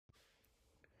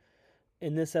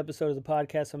In this episode of the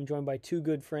podcast, I'm joined by two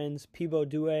good friends, Pibo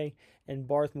Due and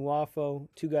Barth Muafo,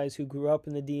 two guys who grew up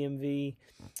in the DMV,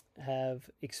 have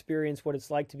experienced what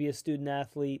it's like to be a student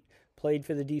athlete, played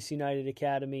for the DC United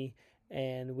Academy,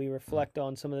 and we reflect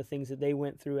on some of the things that they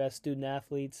went through as student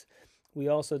athletes. We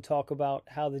also talk about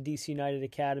how the DC United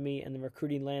Academy and the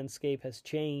recruiting landscape has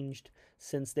changed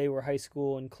since they were high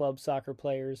school and club soccer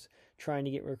players trying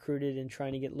to get recruited and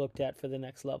trying to get looked at for the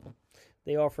next level.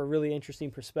 They offer a really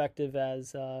interesting perspective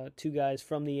as two guys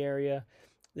from the area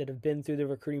that have been through the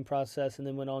recruiting process and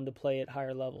then went on to play at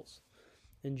higher levels.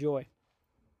 Enjoy.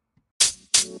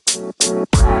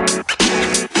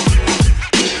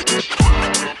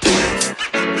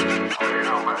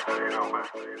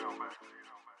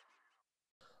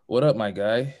 What up, my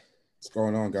guy? What's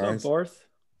going on, guys? What's up, Barth?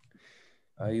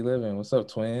 How you living? What's up,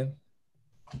 twin?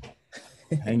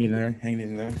 Hanging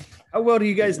in there. How well do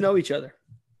you guys know each other?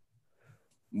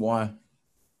 Why?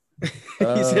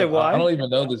 You said why? I don't even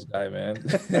know this guy, man.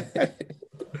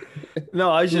 No,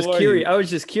 I was just curious. I was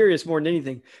just curious more than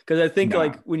anything because I think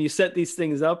like when you set these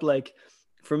things up, like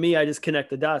for me, I just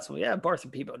connect the dots. Well, yeah, Barth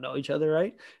and people know each other,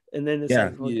 right? And then it's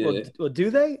like, well, do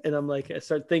they? And I'm like, I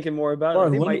start thinking more about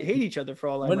it. They might hate each other for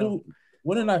all I know.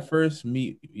 When did I first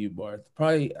meet you, Barth?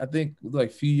 Probably, I think like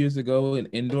a few years ago in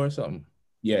indoor or something.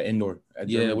 Yeah, indoor.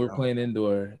 Yeah, we're playing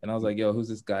indoor, and I was like, "Yo, who's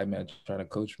this guy, man, trying to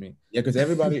coach me?" Yeah, because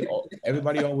everybody always,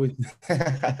 everybody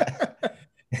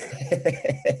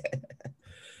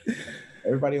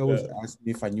always asked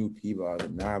me if I knew people. I was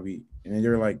like, nah, and then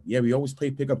they're like, "Yeah, we always play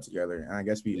pickup together," and I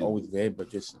guess we always did, but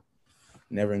just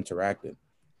never interacted.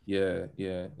 Yeah.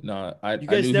 No, you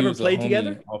guys never played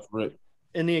together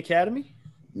in the academy.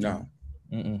 No.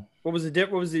 Mm-mm. What was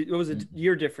the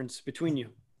year difference between you?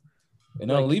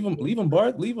 No, leave him,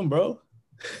 Barth. Leave him, bro.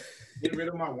 Get rid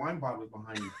of my wine bottles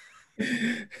behind you.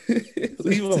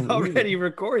 It's already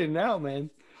recording now, man.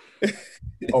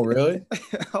 Oh, really?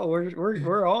 Oh,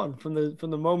 we're on from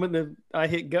the moment that I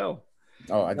hit go.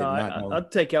 Oh, I did not know. I'll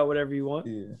take out whatever you want.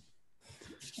 Yeah.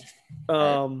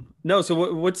 No.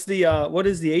 So what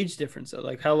is the age difference though?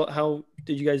 Like how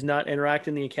did you guys not interact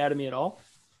in the academy at all?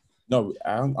 No,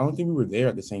 I don't think we were there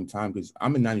at the same time because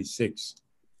I'm in '96.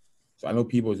 So I know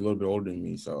Peebo is a little bit older than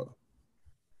me. So,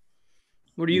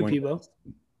 what are you, Peebo?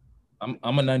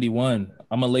 I'm a 91.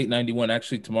 I'm a late 91.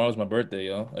 Actually, tomorrow's my birthday,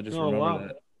 yo. I just remember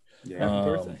that. Yeah, happy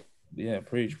birthday. Yeah,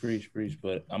 preach.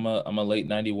 But I'm a late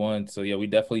 91. So yeah, we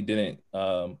definitely didn't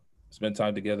spend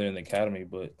time together in the academy.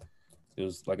 But it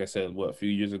was like I said, a few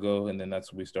years ago, and then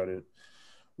that's when we started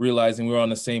realizing we were on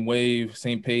the same wave,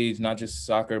 same page, not just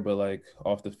soccer, but like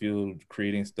off the field,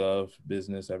 creating stuff,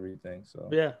 business, everything. So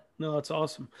yeah, no, that's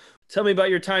awesome. Tell me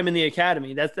about your time in the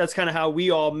academy. That's kind of how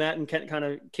we all met and kind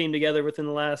of came together within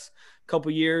the last couple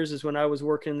of years. Is when I was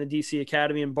working in the DC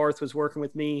Academy and Barth was working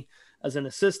with me as an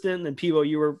assistant. And then Peebo,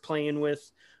 you were playing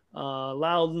with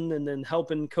Loudon and then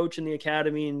helping coach in the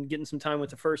academy and getting some time with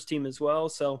the first team as well.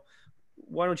 So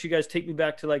why don't you guys take me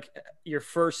back to like your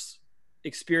first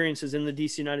experiences in the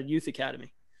DC United Youth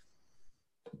Academy?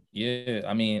 Yeah,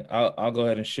 I mean, I'll go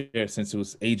ahead and share since it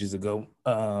was ages ago.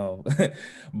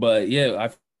 But yeah,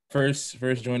 I first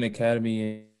joined the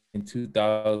academy in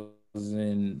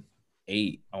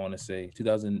 2008. I want to say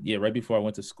 2000. Yeah, right before I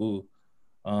went to school.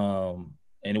 And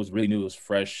it was really new. It was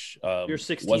fresh. You're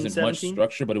 16, wasn't 17? Much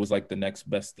structure, but it was like the next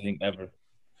best thing ever.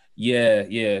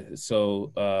 Yeah.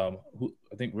 So I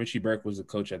think Richie Burke was the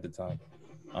coach at the time.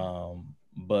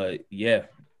 But yeah,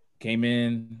 came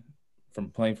in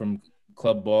from playing from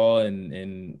club ball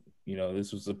and you know,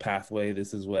 this was a pathway.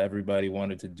 This is what everybody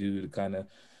wanted to do to kind of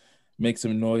make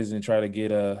some noise and try to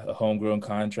get a homegrown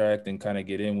contract and kind of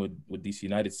get in with DC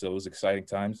United. So it was exciting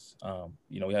times.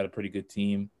 You know, we had a pretty good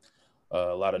team,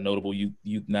 a lot of notable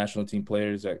youth national team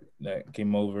players that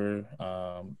came over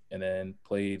and then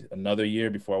played another year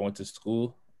before I went to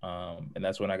school. And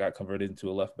that's when I got converted into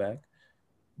a left back.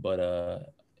 But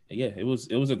yeah, it was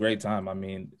a great time. I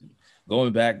mean,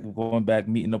 going back,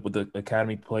 meeting up with the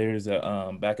academy players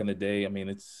back in the day. I mean,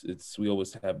 it's we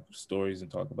always have stories and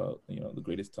talk about, you know, the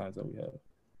greatest times that we had.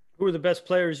 Who were the best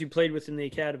players you played with in the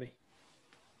academy?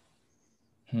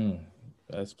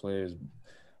 Best players.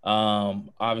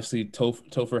 Obviously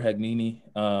Topher Hagnini.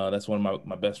 That's one of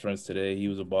my best friends today. He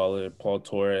was a baller. Paul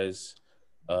Torres,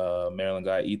 Maryland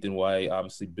guy. Ethan White.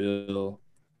 Obviously Bill.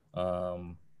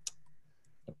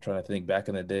 I'm trying to think back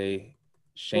in the day.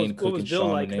 Shane Cook and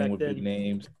Sean Renane were big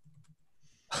names.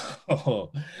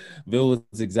 Oh, Bill was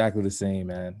exactly the same,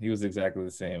 man. He was exactly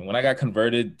the same. When I got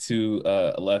converted to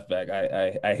a left back,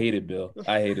 I hated Bill.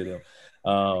 I hated him.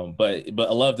 But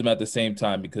I loved him at the same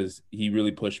time because he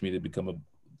really pushed me to become a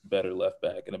better left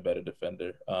back and a better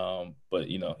defender. But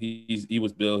but he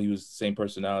was Bill. He was the same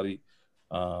personality.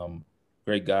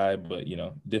 Great guy, but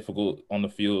difficult on the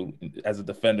field as a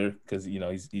defender because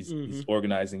he's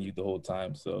organizing you the whole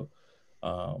time. So,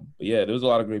 but yeah, there was a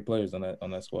lot of great players on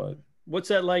that squad. What's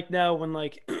that like now when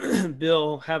like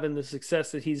Bill having the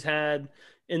success that he's had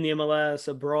in the MLS,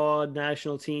 abroad,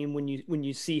 national team? When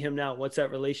you see him now, what's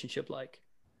that relationship like?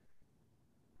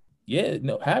 Yeah,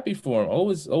 no, happy for him.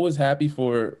 Always happy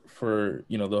for the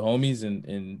homies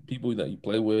and people that you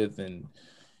play with, and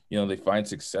they find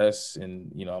success.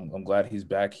 And I'm glad he's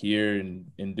back here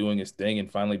and doing his thing, and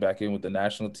finally back in with the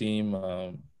national team.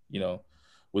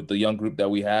 With the young group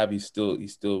that we have, he's still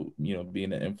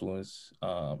being an influence.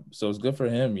 So it's good for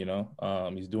him.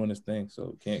 He's doing his thing.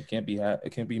 So can't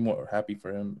be more happy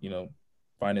for him.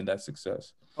 Finding that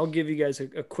success. I'll give you guys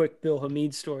a quick Bill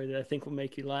Hamid story that I think will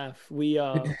make you laugh.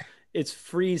 It's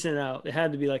freezing out. It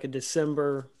had to be like a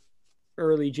December,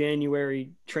 early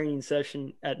January training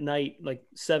session at night, like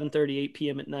 7:30, 8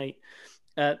 p.m. at night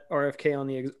at RFK on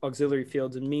the auxiliary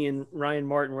fields. And me and Ryan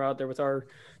Martin were out there with our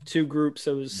two groups.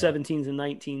 So it was 17s and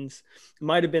 19s. It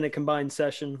might have been a combined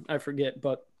session. I forget,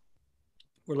 but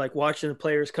we're like watching the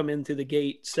players come in through the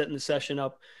gate, setting the session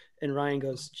up. And Ryan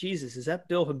goes, Jesus, is that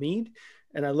Bill Hamid?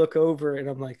 And I look over and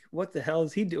I'm like, what the hell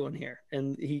is he doing here?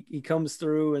 And he comes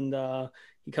through and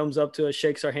he comes up to us,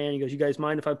 shakes our hand. He goes, you guys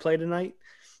mind if I play tonight?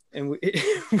 And we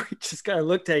just kind of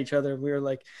looked at each other and we were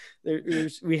like,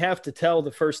 we have to tell the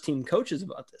first team coaches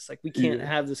about this. Like, we can't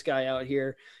have this guy out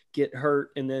here get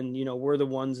hurt. And then, we're the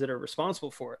ones that are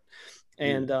responsible for it.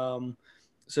 And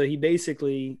so he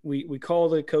basically, we call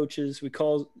the coaches, we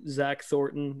call Zach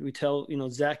Thornton. We tell,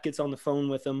 Zach gets on the phone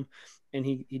with him. And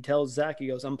he tells Zach, he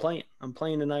goes, I'm playing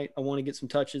tonight. I want to get some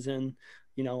touches in,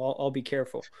 I'll be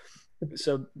careful.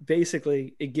 So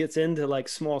basically it gets into like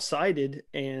small sided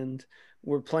and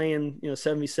we're playing,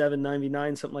 77,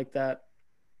 99, something like that.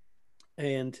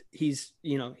 And he's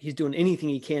doing anything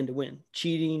he can to win,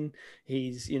 cheating.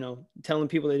 He's, telling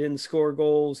people they didn't score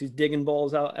goals. He's digging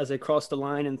balls out as they cross the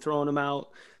line and throwing them out,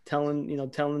 telling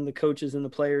the coaches and the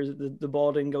players that the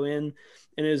ball didn't go in.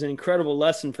 And it was an incredible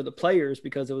lesson for the players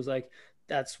because it was like,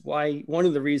 that's why one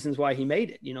of the reasons why he made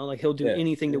it, like he'll do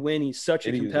anything to win. He's such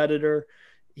a competitor.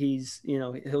 He's,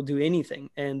 he'll do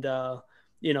anything. And,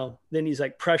 then he's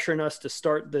like pressuring us to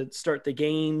start the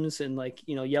games and like,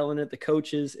 yelling at the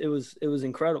coaches. It was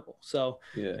incredible. So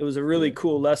it was a really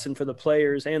cool lesson for the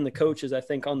players and the coaches, I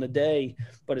think, on the day,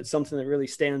 but it's something that really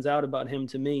stands out about him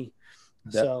to me.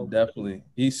 So definitely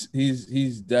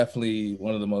he's definitely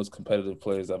one of the most competitive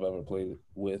players I've ever played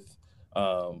with.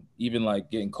 Even like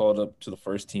getting called up to the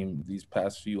first team these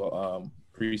past few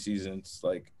preseasons,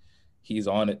 like he's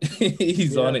on it.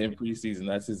 He's on it in preseason.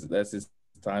 That's his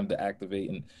time to activate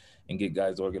and get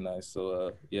guys organized.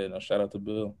 So shout out to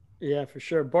Bill. Yeah, for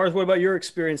sure. Barth, what about your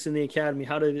experience in the academy?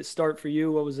 How did it start for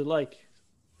you? What was it like?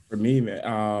 For me, man,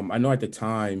 I know at the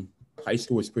time high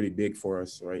school was pretty big for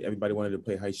us, right? Everybody wanted to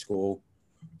play high school.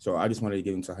 So I just wanted to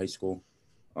get into high school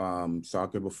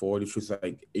soccer before. This was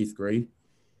like 8th grade.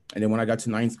 And then when I got to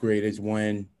 9th grade is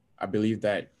when I believe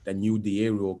that the new DA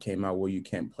rule came out where you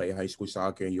can't play high school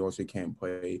soccer and you also can't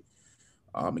play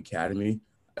academy.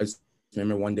 I just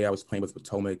remember one day I was playing with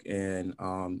Potomac and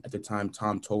at the time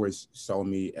Tom Torres saw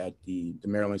me at the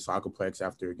Maryland Soccerplex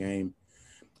after a game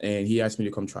and he asked me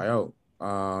to come try out.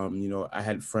 I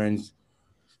had friends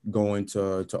going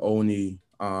to Oni,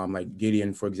 like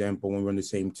Gideon, for example, when we were on the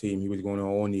same team, he was going to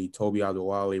Oni. Toby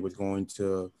Adewale was going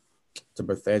to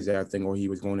Bethesda, I think, or he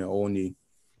was going to Oni.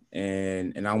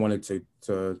 And I wanted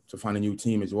to find a new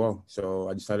team as well. So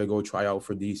I decided to go try out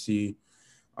for DC in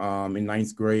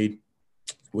 9th grade,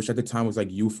 which at the time was like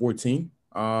U14.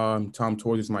 Tom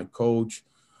Torres was my coach.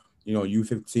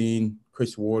 U15,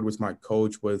 Chris Ward was my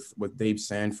coach with Dave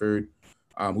Sanford,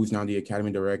 who's now the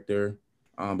academy director.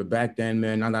 But back then,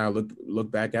 man, now that I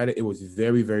look back at it, it was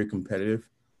very, very competitive.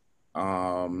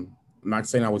 I'm not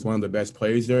saying I was one of the best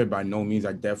players there. By no means,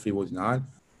 I definitely was not.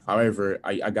 However,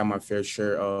 I got my fair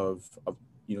share of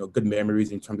good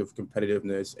memories in terms of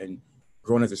competitiveness and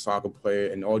growing as a soccer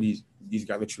player. And all these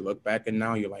guys that you look back at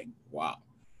now, you're like, wow,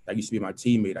 that used to be my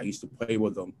teammate. I used to play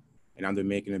with them, and now they're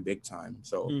making it big time.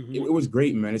 So it was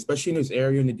great, man, especially in this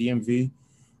area in the DMV.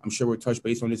 I'm sure we'll touch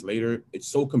base on this later. It's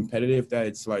so competitive that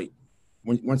it's like,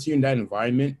 once you're in that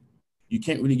environment, you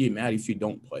can't really get mad if you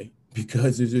don't play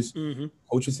because it's just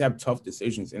coaches have tough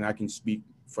decisions, and I can speak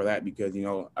for that because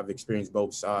I've experienced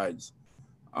both sides.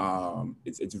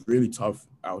 It's really tough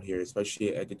out here,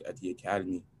 especially at the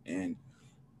academy, and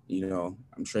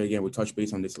I'm sure again we'll touch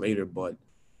base on this later, but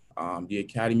the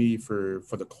academy for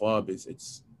the club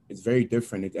it's very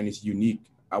different and it's unique,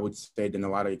 I would say, than a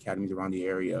lot of academies around the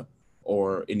area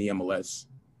or in the MLS.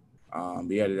 But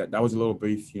yeah, that was a little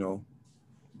brief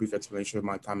explanation of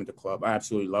my time at the club. I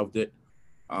absolutely loved it.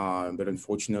 But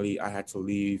unfortunately, I had to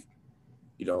leave,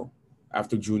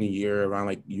 after junior year around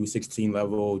like U16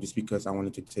 level, just because I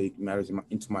wanted to take matters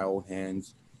into my own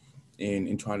hands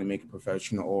in trying to make it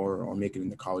professional or make it in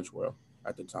the college world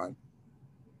at the time.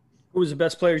 Who was the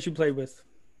best players you played with?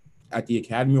 At the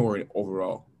academy or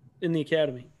overall? In the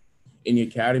academy. In the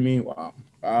academy, wow.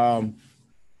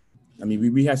 I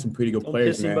mean, we had some pretty good players, man.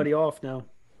 Don't piss anybody off now.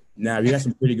 Nah, we had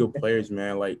some pretty good players,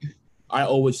 man. Like, I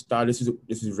always thought, this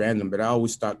is random, but I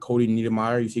always thought Cody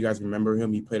Niedermeyer, if you guys remember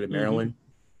him, he played at Maryland.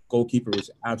 Goalkeeper was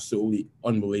absolutely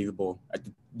unbelievable.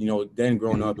 Then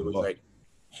growing up, it was like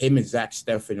him and Zach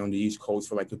Steffen on the East Coast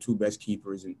for like the two best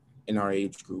keepers in our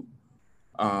age group.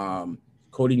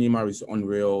 Cody Niedermeyer was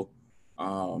unreal.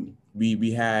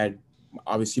 We had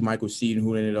obviously Michael Seaton,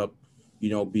 who ended up,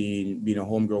 being a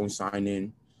homegrown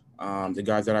sign-in. The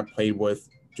guys that I played with,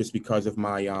 just because of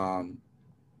my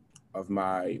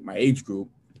age group,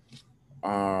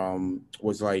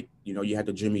 was like, you had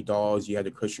the Jimmy Dawes, you had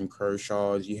the Christian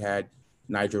Kershaws, you had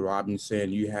Nigel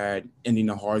Robinson, you had Indy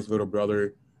Nahar's little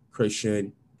brother,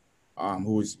 Christian,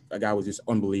 who was just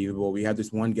unbelievable. We had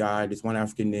this one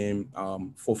African named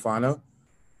Fofana.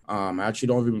 I actually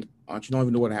don't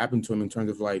even know what happened to him in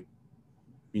terms of like,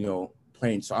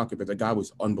 playing soccer, but the guy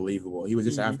was unbelievable. He was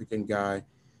this African guy,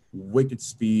 wicked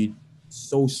speed,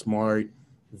 so smart,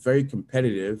 very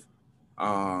competitive.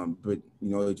 But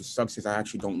it just sucks because I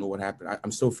actually don't know what happened.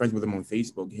 I'm still friends with him on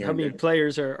Facebook. How many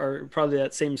players are probably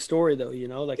that same story though?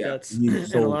 That's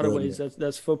in a lot of ways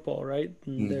that's football, right?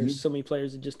 And there's so many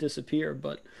players that just disappear.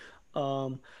 But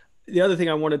the other thing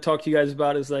I want to talk to you guys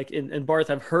about is like, and Barth,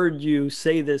 I've heard you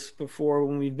say this before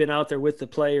when we've been out there with the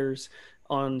players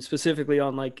specifically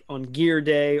on gear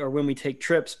day or when we take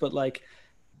trips, but like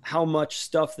how much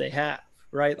stuff they have.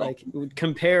 Right? Like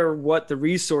compare what the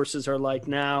resources are like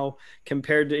now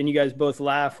compared to, and you guys both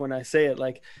laugh when I say it,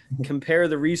 like compare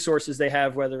the resources they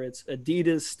have, whether it's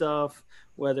Adidas stuff,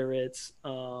 whether it's,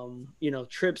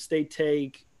 trips they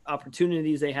take,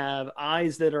 opportunities they have,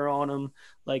 eyes that are on them,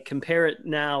 like compare it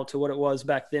now to what it was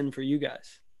back then for you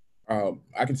guys.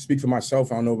 I can speak for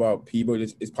myself. I don't know about people.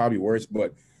 It's probably worse,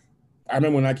 but I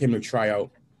remember when I came to try out,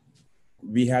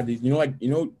 we had these,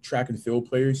 track and field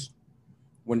players.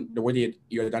 When the way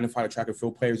you identify the track and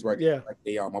field players, right? Yeah. Like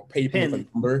they a paper with a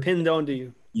number pinned onto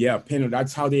you. Yeah, pinned.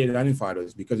 That's how they identified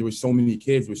us because there were so many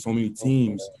kids, with so many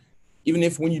teams. Even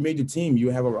if when you made the team, you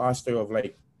have a roster of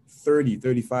like 30,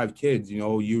 35 kids.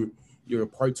 You're a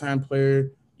part-time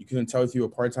player. You couldn't tell if you were a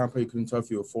part-time player. You couldn't tell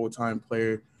if you were a full-time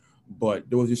player. But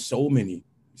there was just so many.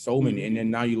 And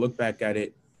then now you look back at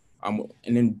it. And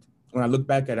then when I look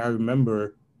back at it, I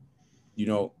remember,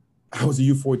 I was a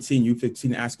U14,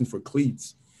 U15 asking for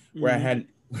cleats, where when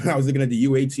I was looking at the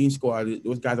U18 squad,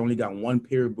 those guys only got one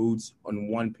pair of boots on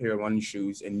one pair of running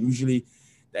shoes. And usually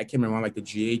that came around like the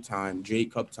GA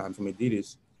Cup time from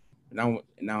Adidas. And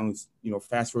now,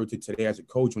 fast forward to today as a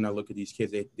coach, when I look at these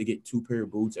kids, they get two pair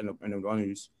of boots and the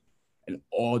runners and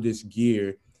all this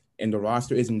gear. And the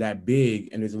roster isn't that big,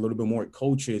 and there's a little bit more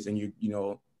coaches, and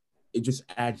it just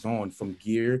adds on from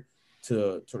gear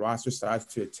to roster size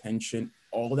to attention.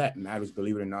 All that matters,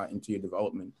 believe it or not, into your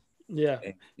development. Yeah.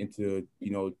 And into,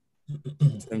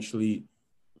 potentially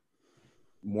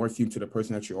morph you to the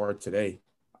person that you are today.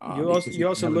 You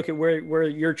also look at where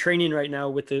you're training right now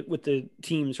with the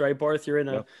teams, right, Barth?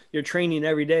 You're training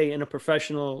every day in a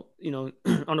professional,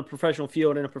 on a professional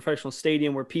field in a professional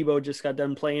stadium where Peebo just got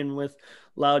done playing with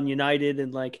Loudoun United,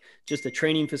 and like just the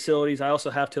training facilities. I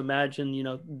also have to imagine,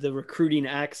 the recruiting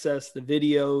access, the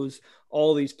videos,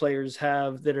 all these players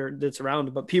have that's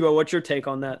around. But Peebo, what's your take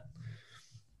on that?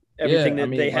 Everything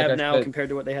they have now compared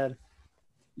to what they had.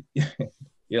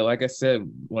 Yeah, like I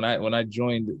said, when I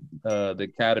joined the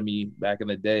academy back in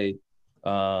the day, it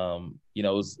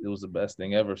was the best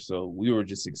thing ever. So we were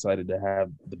just excited to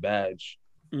have the badge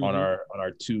on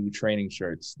our two training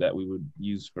shirts that we would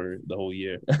use for the whole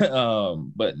year.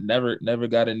 But never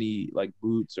got any like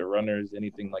boots or runners,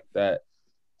 anything like that.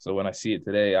 So when I see it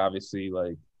today, obviously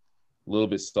like a little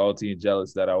bit salty and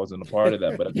jealous that I wasn't a part of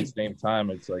that. But at the same time,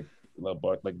 it's like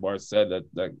Bart said,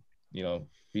 that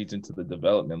feeds into the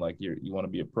development. Like you want to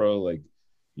be a pro, like,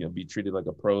 be treated like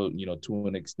a pro, to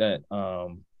an extent.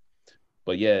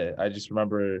 But yeah, I just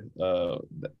remember,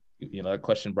 that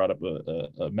question brought up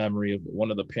a memory of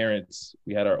one of the parents.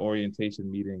 We had our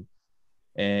orientation meeting,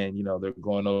 and, they're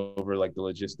going over like the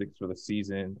logistics for the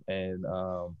season and,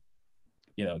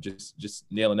 just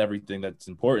nailing everything that's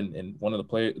important. And one of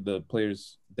the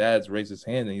players' dads raised his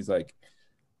hand and he's like,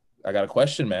 I got a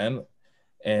question, man.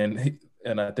 And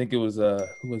and I think it was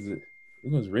who was it? I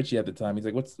think it was Richie at the time. He's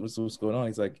like, "What's going on?"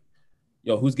 He's like,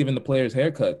 "Yo, who's giving the players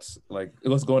haircuts? Like,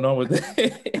 what's going on with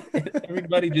it?"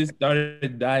 Everybody just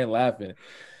started dying laughing,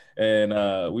 and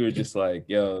we were just like,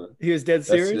 "Yo, he was dead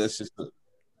serious. That's just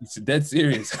it's dead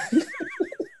serious."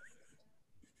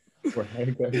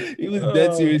 He was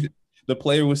dead serious. The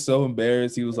player was so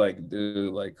embarrassed. He was like,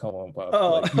 "Dude, like, come on, Pop."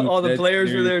 Like, all the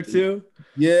players were there too.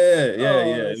 Yeah.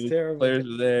 That's terrible. Players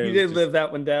were there. You didn't live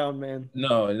that one down, man.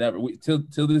 No, never.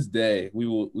 Till this day, we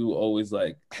will always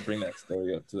like bring that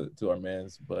story up to our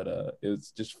mans. But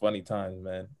it's just funny times,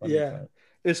 man. Funny times.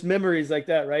 It's memories like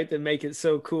that, right, that make it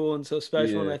so cool and so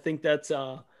special. And I think that's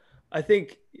I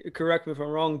think, correct me if I'm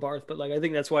wrong, Barth, but like I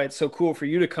think that's why it's so cool for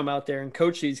you to come out there and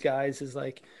coach these guys. Is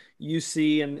like you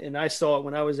see, and I saw it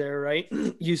when I was there, right?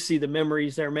 You see the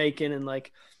memories they're making, and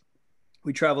like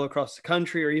we travel across the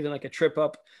country, or even like a trip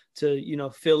up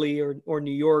to Philly or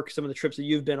New York, some of the trips that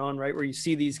you've been on, right, where you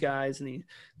see these guys and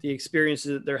the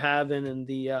experiences that they're having, and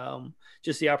the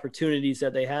just the opportunities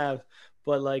that they have.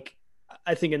 But like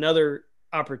I think another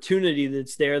opportunity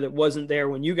that's there that wasn't there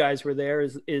when you guys were there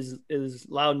is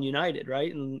Loudoun United,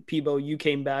 right? And Peebo, you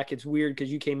came back. It's weird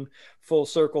because you came full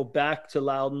circle back to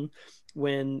Loudoun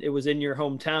when it was in your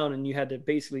hometown, and you had to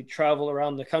basically travel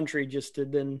around the country just to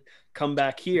then come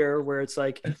back here, where it's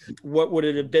like, what would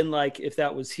it have been like if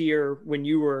that was here when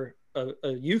you were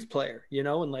a youth player,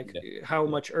 and like how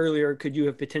much earlier could you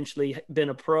have potentially been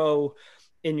a pro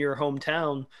in your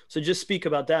hometown? So just speak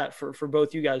about that for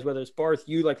both you guys, whether it's Barth,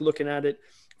 you like looking at it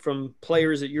from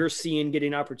players that you're seeing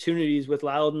getting opportunities with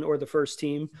Loudoun or the first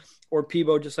team, or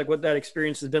Peebo, just like what that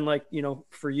experience has been like,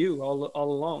 for you all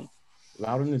along.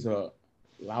 Loudoun is a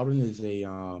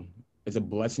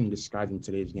blessing disguised in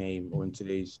today's game or in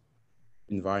today's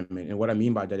environment. And what I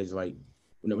mean by that is like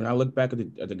when I look back at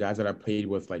the guys that I played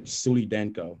with, like Sully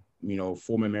Denko,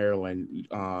 former Maryland,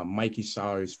 Mikey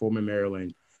Sowers, former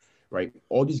Maryland, right?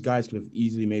 All these guys could have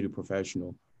easily made it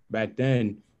professional. Back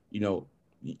then,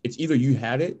 it's either you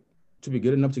had it to be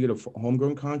good enough to get a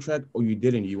homegrown contract, or you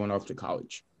didn't. You went off to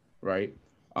college, right?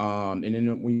 And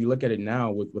then when you look at it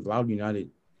now with Loudoun United,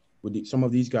 with some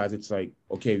of these guys, it's like,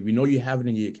 okay, we know you have it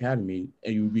in the academy,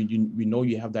 and we know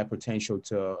you have that potential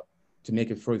to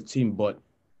make it first team, but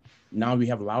now we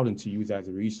have Loudoun to use as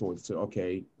a resource to,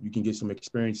 okay, you can get some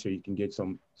experience here, you can get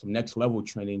some next level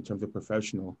training in terms of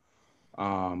professional.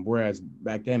 Whereas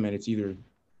back then, man, it's either,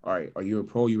 all right, are you a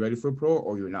pro, you ready for a pro,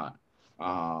 or you're not.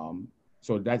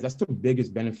 So that's the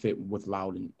biggest benefit with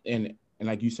Loudoun. And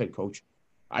like you said, Coach,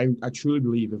 I truly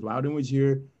believe if Loudoun was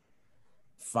here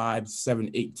 5, 7,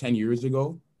 8, 10 years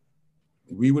ago,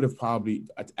 we would have probably,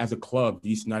 as a club,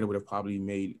 DC United would have probably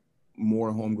made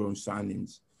more homegrown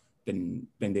signings than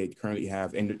they currently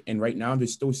have. And right now, they're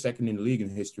still second in the league in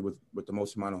history with the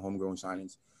most amount of homegrown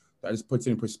signings. That just puts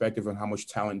it in perspective on how much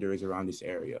talent there is around this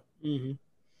area. Mm-hmm.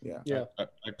 Yeah.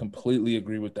 I completely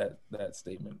agree with that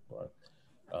statement, Bart.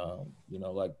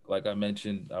 Like I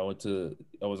mentioned, I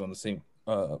was on the same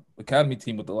academy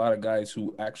team with a lot of guys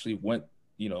who actually went,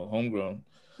 homegrown.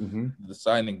 Mm-hmm. The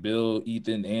signing, Bill,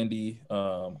 Ethan, Andy,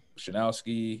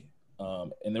 Shanowski,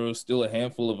 and there was still a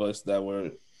handful of us that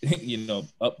were,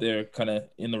 up there kind of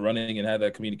in the running and had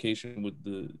that communication with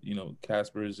the,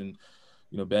 Caspers and,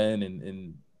 Ben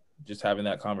and just having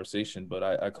that conversation. But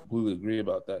I completely agree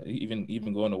about that.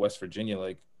 Even going to West Virginia,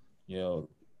 like,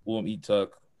 Willem Etuck,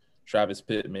 Travis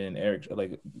Pittman, Eric,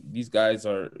 like these guys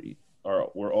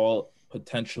we're all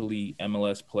potentially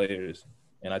MLS players.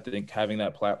 And I think having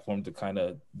that platform to kind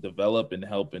of develop and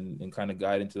help and kind of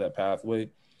guide into that pathway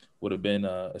would have been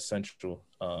essential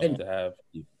to have.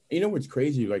 What's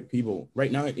crazy, like people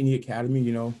right now in the academy,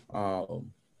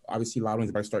 obviously Loudoun's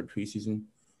about to start preseason.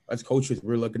 As coaches,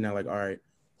 we're looking at like, all right,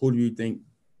 who do you think,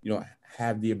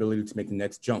 have the ability to make the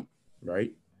next jump,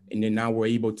 right? And then now we're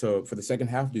able to, for the second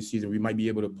half of the season, we might be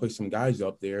able to push some guys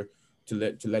up there to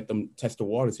let them test the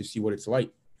waters to see what it's like,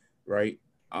 right?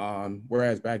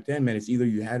 Whereas back then, man, it's either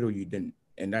you had it or you didn't.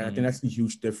 And I think that's the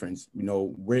huge difference.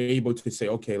 We're able to say,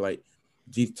 okay, like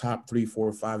these top 3,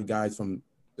 4, 5 guys from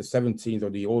the 17s or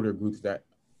the older groups that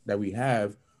we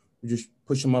have, we just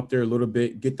push them up there a little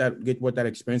bit, get what that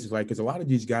experience is like. Because a lot of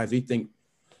these guys, they think,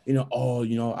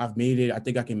 I've made it. I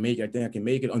think I can make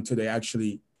it. Until they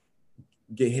actually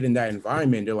get hit in that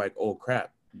environment. They're like, oh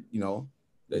crap,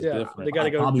 They got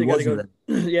to go.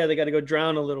 Yeah, they got to go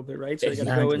drown a little bit, right? So they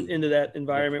got to go into that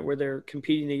environment where they're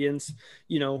competing against,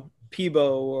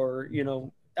 Peebo or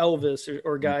Elvis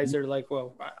or guys that are like,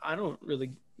 well, I don't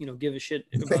really give a shit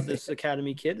about this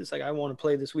academy kid. It's like I want to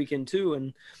play this weekend too,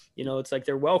 and it's like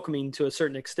they're welcoming to a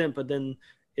certain extent, but then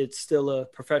it's still a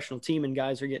professional team and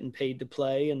guys are getting paid to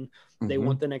play, and they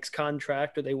want the next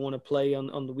contract, or they want to play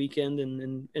on the weekend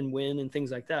and win and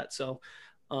things like that. So,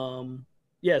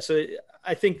 yeah, so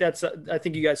I think I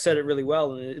think you guys said it really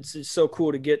well. And it's just so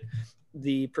cool to get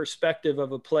the perspective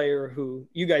of a player who,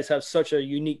 you guys have such a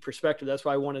unique perspective. That's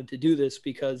why I wanted to do this,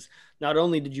 because not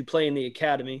only did you play in the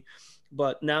academy,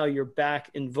 but now you're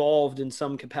back involved in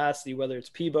some capacity, whether it's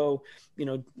Peebo,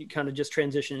 you kind of just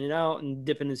transitioning out and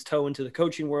dipping his toe into the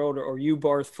coaching world, or you,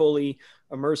 Barth, fully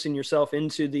immersing yourself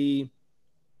into the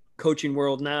coaching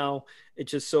world now.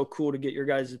 It's just so cool to get your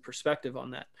guys' perspective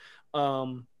on that.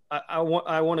 I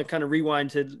want to kind of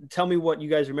rewind to tell me what you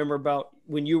guys remember about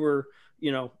when you were,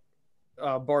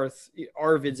 Barth,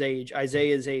 Arvid's age,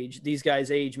 Isaiah's age, these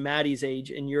guys' age, Maddie's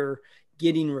age, and you're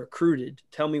getting recruited.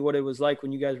 Tell me what it was like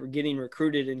when you guys were getting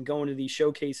recruited and going to these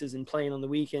showcases and playing on the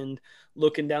weekend,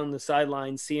 looking down the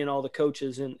sidelines, seeing all the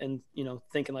coaches and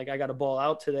thinking like, I got a ball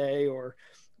out today, or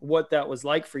what that was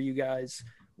like for you guys.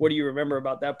 What do you remember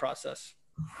about that process?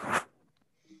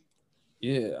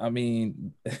 Yeah, I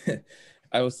mean,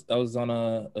 I was on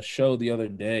a show the other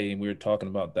day, and we were talking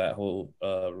about that whole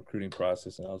recruiting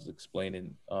process, and I was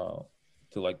explaining to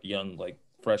like young like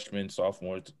freshmen,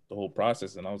 sophomores, the whole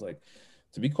process, and I was like,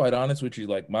 to be quite honest with you,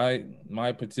 like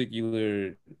my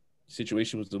particular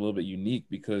situation was a little bit unique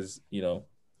because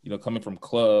coming from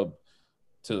club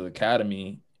to the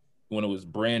academy when it was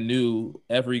brand new,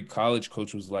 every college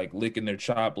coach was like licking their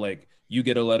chop, like, you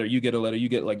get a letter, you get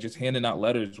like just handing out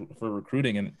letters for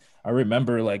recruiting. And I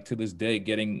remember like to this day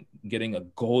getting a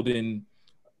golden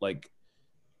like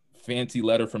fancy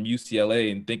letter from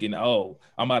UCLA and thinking, oh,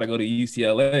 I'm about to go to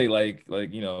UCLA,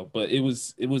 but it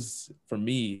was for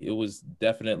me, it was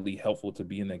definitely helpful to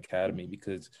be in the academy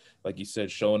because, like you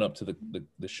said, showing up to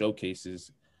the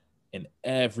showcases, and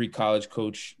every college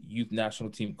coach, youth national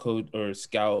team coach or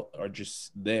scout are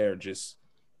just there, just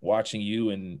watching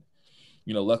you. And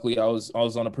luckily I was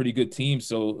on a pretty good team,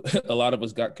 so a lot of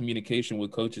us got communication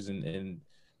with coaches, and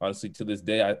honestly, to this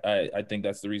day, I think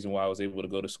that's the reason why I was able to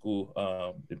go to school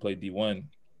and play D1.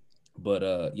 But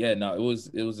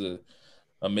it was a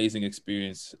amazing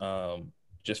experience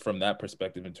just from that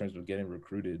perspective in terms of getting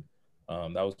recruited.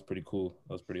 That was pretty cool.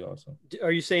 That was pretty awesome.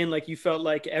 Are you saying like you felt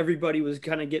like everybody was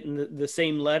kind of getting the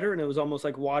same letter, and it was almost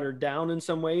like watered down in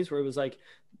some ways, where it was like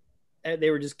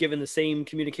they were just given the same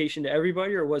communication to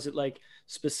everybody? Or was it like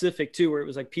specific to where it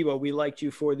was like, Peebo, we liked you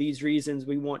for these reasons,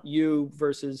 we want you,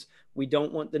 versus we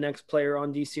don't want the next player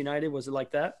on DC United? Was it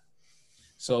like that?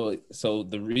 So I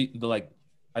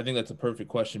think that's a perfect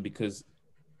question, because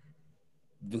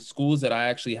the schools that I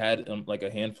actually had like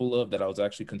a handful of that I was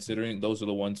actually considering, those are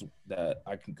the ones that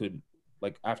I could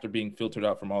like, after being filtered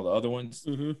out from all the other ones,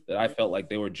 that I felt like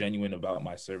they were genuine about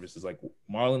my services. Like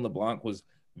Marlon LeBlanc was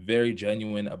very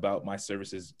genuine about my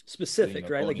services. Specific,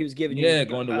 right? Like he was giving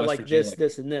going to West like Virginia,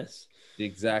 this and this.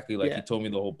 Exactly. Like he told me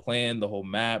the whole plan, the whole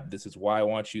map. This is why I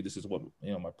want you. This is what,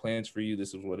 my plans for you.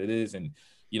 This is what it is. And,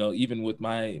 even with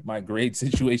my grade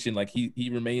situation, like he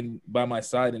remained by my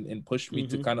side and pushed me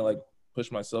to kind of like push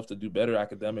myself to do better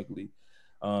academically.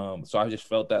 So I just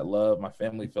felt that love. My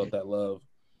family felt that love.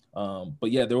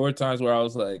 But yeah, there were times where I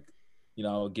was like,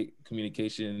 I'll get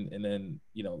communication and then,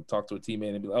 talk to a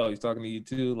teammate and be like, oh, he's talking to you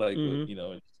too. Like,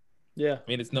 yeah. I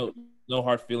mean, it's no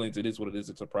hard feelings. It is what it is.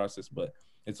 It's a process, but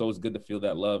it's always good to feel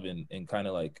that love and kind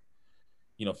of like,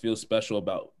 feel special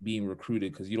about being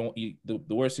recruited. Cause the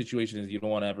worst situation is you don't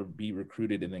want to ever be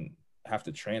recruited and then have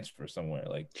to transfer somewhere.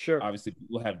 Like, sure, obviously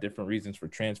people have different reasons for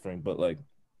transferring, but like,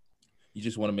 you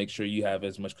just want to make sure you have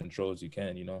as much control as you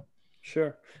can,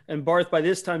 Sure. And Barth, by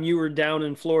this time you were down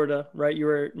in Florida, right? You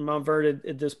were at Montverde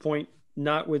at this point,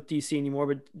 not with DC anymore,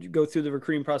 but you go through the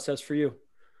recruiting process for you.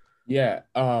 Yeah.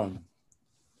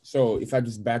 So if I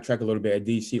just backtrack a little bit at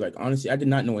DC, like honestly, I did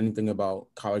not know anything about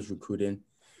college recruiting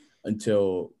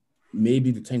until maybe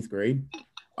the 10th grade.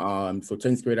 So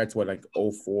 10th grade, that's what, like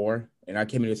 2004. And I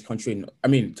came in this country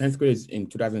 10th grade is in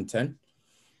 2010.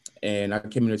 And I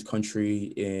came in this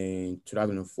country in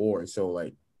 2004. So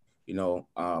like,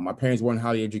 my parents weren't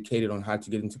highly educated on how to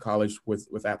get into college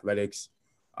with athletics.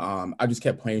 I just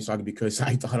kept playing soccer because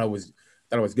I thought I was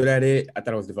good at it. I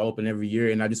thought I was developing every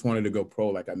year, and I just wanted to go pro,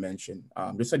 like I mentioned,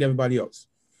 just like everybody else.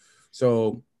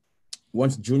 So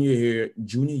once junior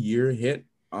year hit,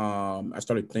 I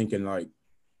started thinking like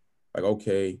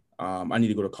okay, I need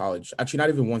to go to college. Actually, not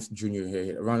even once junior year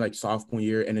hit. Around like sophomore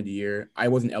year, end of the year, I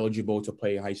wasn't eligible to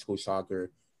play high school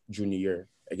soccer junior year.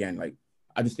 Again, like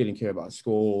I just didn't care about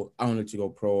school. I wanted to go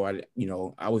pro.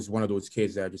 I was one of those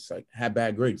kids that just like had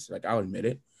bad grades. Like I'll admit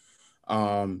it.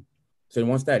 So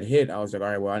once that hit, I was like, all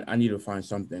right, well, I need to find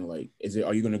something. Like,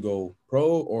 are you going to go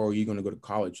pro or are you going to go to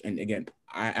college? And again,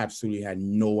 I absolutely had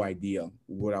no idea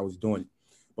what I was doing.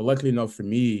 But luckily enough for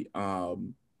me, I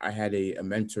had a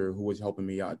mentor who was helping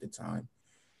me out at the time.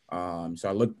 So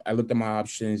I looked at my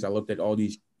options. I looked at all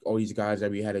these guys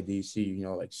that we had at DC, you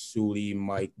know, like Sully,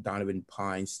 Mike, Donovan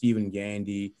Pine, Stephen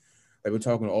Gandy. Like we're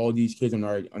talking all these kids on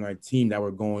our team that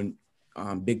were going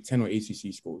Big Ten or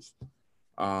ACC schools.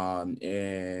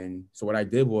 And so what I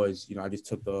did was, you know, I just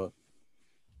took the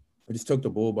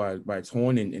bull by its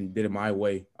horn and did it my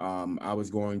way. I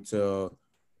was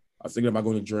thinking about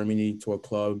going to Germany to a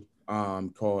club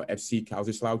called FC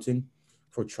Kaiserslautern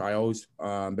for trials.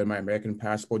 But my American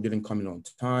passport didn't come in on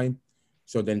time.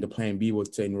 So then the plan B was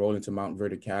to enroll into Mount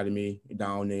Verde Academy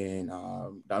down in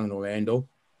Orlando.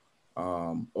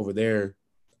 Over there,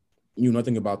 knew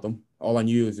nothing about them. All I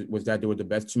knew was that they were the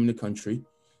best team in the country.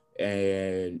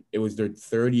 And it was their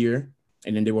third year.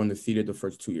 And then they were undefeated the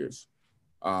first 2 years.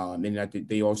 And that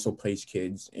they also place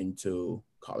kids into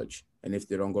college. And if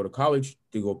they don't go to college,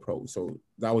 they go pro. So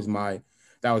that was my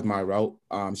route.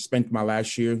 Spent my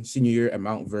last year, senior year at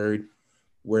Mount Verde,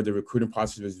 where the recruiting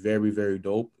process was very, very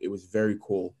dope. It was very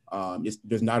cool.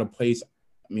 There's not a place,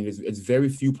 I mean, it's very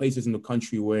few places in the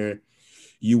country where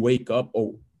you wake up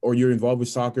or you're involved with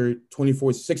soccer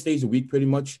 6 days a week, pretty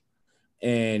much.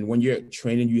 And when you're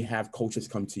training, you have coaches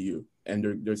come to you,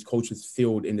 and there's coaches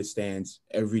filled in the stands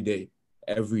every day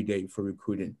for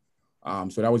recruiting.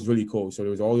 So that was really cool. So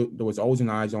there was always an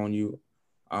eyes on you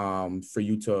for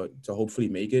you to hopefully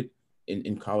make it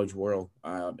in college world.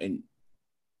 And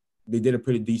they did a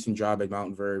pretty decent job at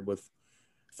Mount Verde with,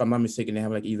 if I'm not mistaken, they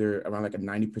have like either around like a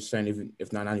 90%,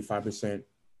 if not 95%,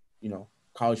 you know,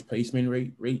 college placement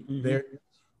rate mm-hmm. there.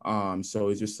 So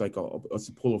it's just like it's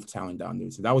a pool of talent down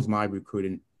there. So that was my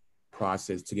recruiting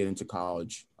process to get into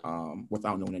college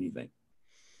without knowing anything.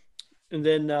 And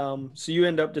then, so you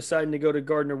end up deciding to go to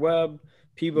Gardner-Webb.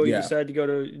 Peebo, you decide to go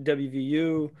to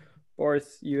WVU.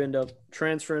 Barth, you end up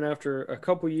transferring after a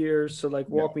couple years. So, like,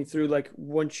 walk me through, like,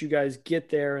 once you guys get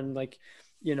there and, like,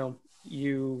 you know,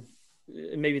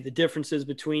 maybe the differences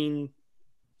between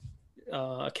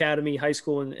academy, high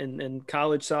school, and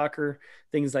college soccer,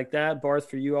 things like that. Barth,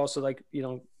 for you also, like, you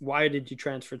know, why did you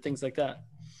transfer, things like that?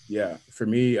 Yeah, for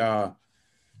me,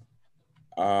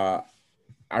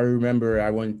 I remember I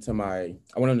went on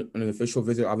an official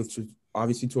visit,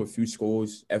 obviously to a few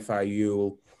schools,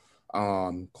 FIU,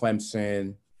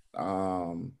 Clemson,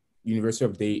 University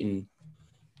of Dayton,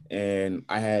 and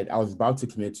I was about to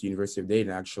commit to University of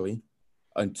Dayton actually,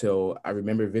 until I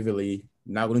remember vividly.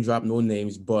 Not going to drop no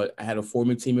names, but I had a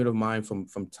former teammate of mine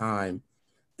from time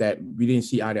that we didn't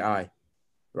see eye to eye,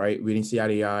 right? We didn't see eye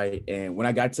to eye, and when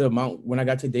I got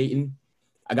to Dayton,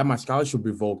 I got my scholarship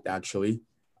revoked actually.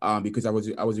 Because I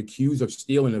was accused of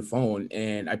stealing the phone,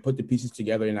 and I put the pieces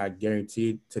together, and I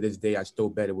guaranteed to this day I still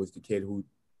bet it was the kid who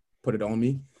put it on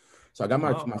me. So I got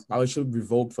my scholarship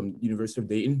revoked from University of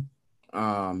Dayton,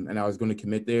 and I was going to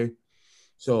commit there.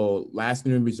 So last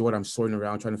minute resort, I'm sorting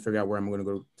around trying to figure out where I'm going to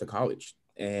go to college,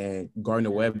 and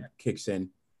Gardner-Webb kicks in.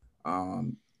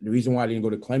 The reason why I didn't go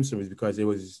to Clemson was because it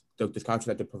was the scholarship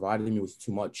that they provided me was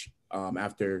too much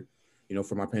after, you know,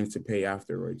 for my parents to pay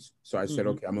afterwards. So I said,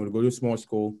 okay, I'm going to go to a small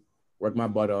school, work my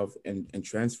butt off, and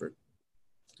transfer.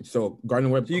 So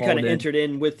Gardner-Webb. So you kind of entered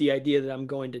in with the idea that I'm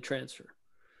going to transfer.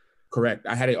 Correct.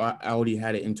 I already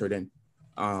had it entered in.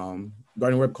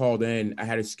 Gardner-Webb called in. I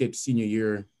had to skip senior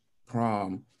year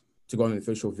prom to go on an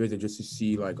official visit just to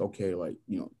see, like, okay, like,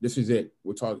 you know, this is it.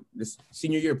 We're talking this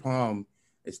senior year prom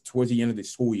is towards the end of the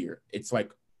school year. It's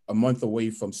like a month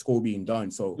away from school being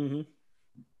done. So. Mm-hmm.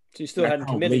 So you still hadn't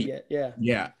committed yet, yeah.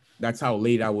 Yeah, that's how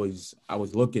late I was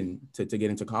looking to get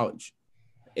into college.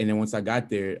 And then once I got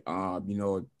there, you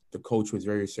know, the coach was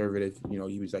very conservative. You know,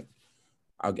 he was like,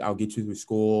 I'll get you through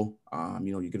school.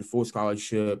 You know, you get a full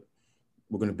scholarship.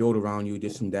 We're going to build around you,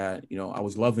 this and that. You know, I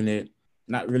was loving it,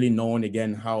 not really knowing,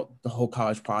 again, how the whole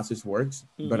college process works.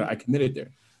 Mm-hmm. But I committed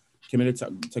there,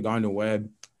 to Gardner-Webb.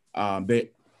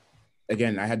 But,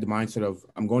 again, I had the mindset of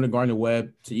I'm going to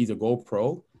Gardner-Webb to either go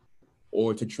pro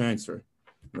or to transfer,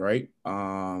 right?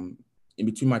 In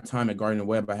between my time at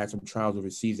Gardner-Webb, I had some trials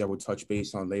overseas that we'll touch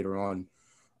base on later on.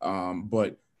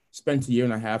 But spent a year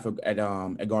and a half at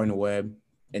Gardner-Webb.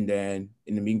 And then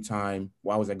in the meantime,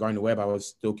 while I was at Gardner-Webb, I was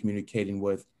still communicating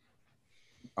with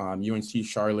UNC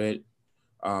Charlotte,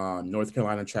 North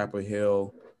Carolina Chapel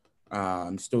Hill,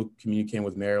 still communicating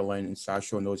with Maryland and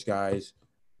Sasha and those guys.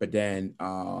 But then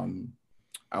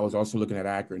I was also looking at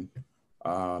Akron.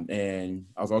 And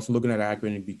I was also looking at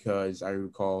Akron because I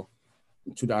recall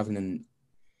in 2008,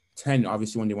 2010,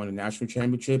 obviously, when they won the national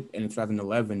championship, and in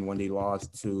 2011 when they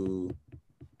lost to,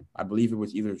 I believe it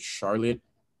was either Charlotte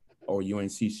or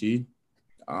UNCC.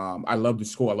 I love the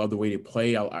school. I love the way they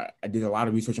play. I did a lot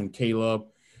of research on Caleb,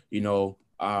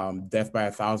 death by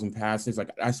 1,000 passes.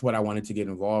 Like, that's what I wanted to get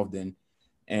involved in.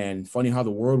 And funny how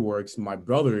the world works. My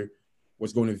brother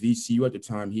was going to VCU at the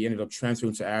time. He ended up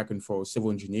transferring to Akron for a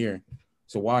civil engineer.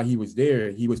 So while he was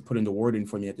there, he was putting the word in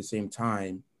for me at the same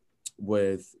time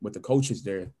with the coaches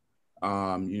there.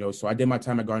 So I did my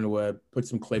time at Gardner Webb, put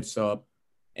some clips up,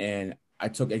 and I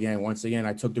took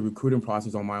the recruiting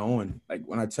process on my own. Like,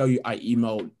 when I tell you, I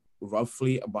emailed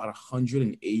roughly about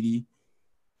 180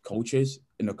 coaches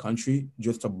in the country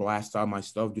just to blast out my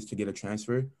stuff, just to get a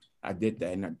transfer. I did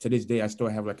that. And to this day, I still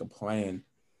have like a plan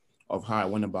of how I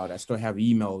went about it. I still have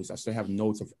emails. I still have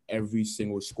notes of every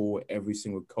single school, every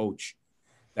single coach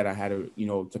that I had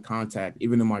to contact.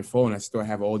 Even in my phone, I still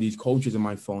have all these coaches in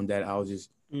my phone that I was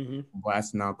just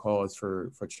blasting out calls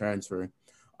for transfer.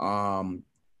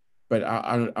 But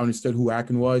I understood who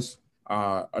Akron was.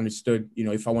 Understood,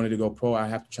 if I wanted to go pro, I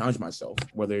have to challenge myself,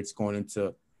 whether it's going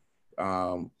into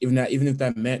even if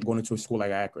that meant going into a school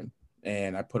like Akron.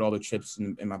 And I put all the chips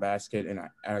in my basket, and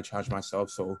I challenged myself.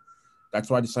 So that's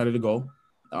why I decided to go.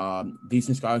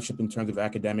 Decent scholarship in terms of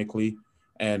academically,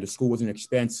 and the school wasn't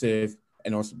expensive,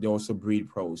 and they also breed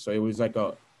pros. So it was like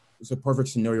a perfect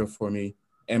scenario for me,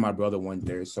 and my brother went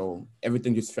there. So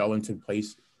everything just fell into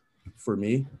place for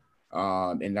me.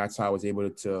 And that's how I was able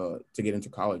to get into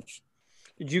college.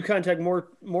 Did you contact more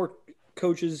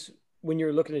coaches when you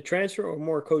were looking to transfer, or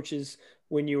more coaches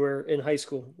when you were in high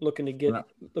school looking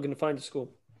to find a school?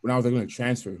 When I was looking to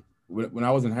transfer, when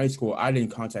I was in high school, I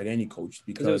didn't contact any coach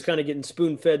because it was kind of getting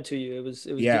spoon fed to you. It was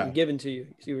getting given to you.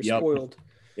 You were spoiled.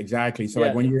 Exactly. So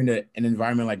like when you're in an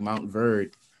environment like Mount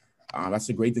Verde, that's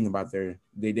the great thing about there.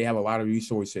 They have a lot of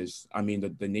resources. I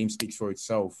mean, the name speaks for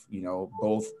itself.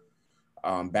 Both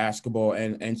basketball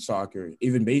and soccer,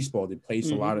 even baseball. They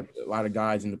place a lot of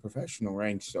guys in the professional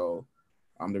ranks. So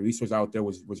the resource out there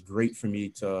was great for me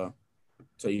to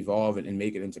evolve and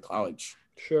make it into college.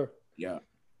 Sure. Yeah.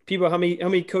 People, how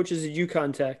many coaches did you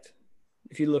contact,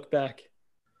 if you look back?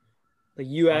 Like,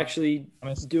 you actually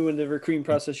doing the recruiting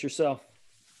process yourself?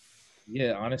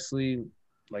 Yeah, honestly,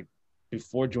 like,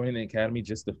 before joining the academy,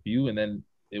 just a few, and then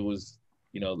it was,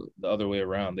 the other way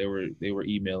around. They were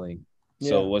emailing,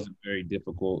 so it wasn't very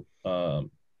difficult. Kind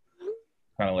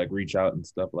of like reach out and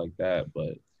stuff like that.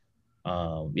 But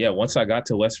once I got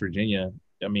to West Virginia,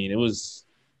 I mean, it was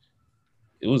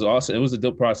awesome. It was a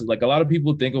dope process. Like, a lot of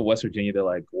people think of West Virginia, they're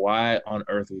like, why on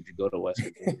earth would you go to West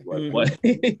Virginia? Like, what?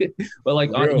 But like,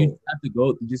 you have to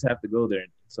go. You just have to go there.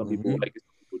 Some people like it,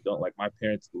 some people don't. Like, my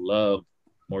parents love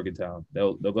Morgantown.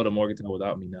 They'll go to Morgantown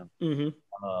without me now.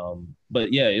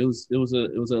 But yeah, it was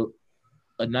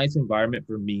a nice environment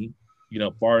for me.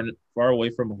 Far away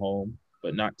from home,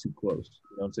 but not too close.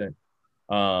 You know what I'm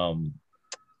saying?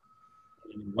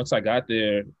 Once I got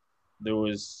there, there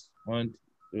was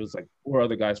like 4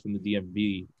 other guys from the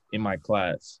DMV in my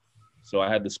class. So I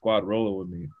had the squad rolling with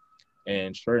me.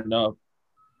 And sure enough,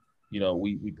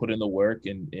 we put in the work,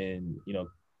 and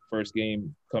first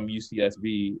game come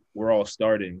UCSB, we're all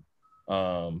starting.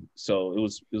 So it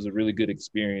was a really good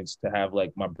experience to have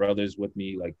like my brothers with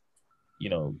me, like,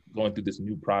 going through this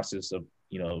new process of,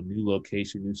 new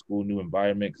location, new school, new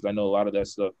environment. Cause I know a lot of that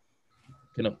stuff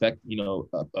can affect,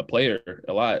 a player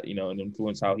a lot, and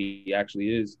influence how he actually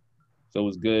is. So it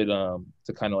was good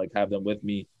to kind of like have them with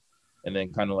me, and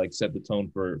then kind of like set the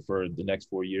tone for the next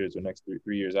 4 years or next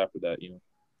three years after that,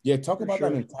 Yeah, talk about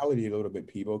that mentality a little bit,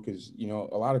 people, because,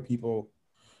 a lot of people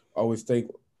always think,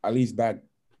 at least back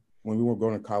when we were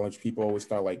going to college, people always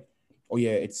thought like, oh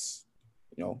yeah, it's,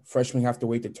 freshmen have to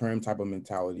wait the term type of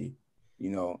mentality.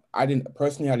 I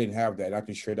didn't have that. I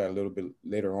can share that a little bit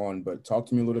later on, but talk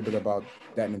to me a little bit about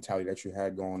that mentality that you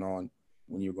had going on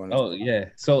when you were going to college. Yeah.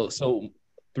 So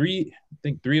I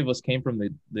think three of us came from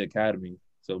the academy.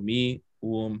 So me,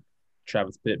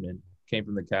 Travis Pittman came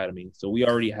from the academy. So we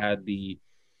already had the,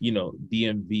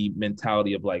 DMV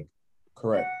mentality of like,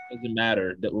 correct. Doesn't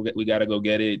matter that we got to go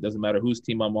get it. Doesn't matter whose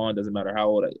team I'm on. Doesn't matter how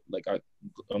old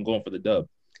I'm going for the dub.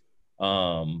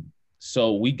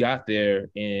 So we got there,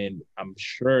 and I'm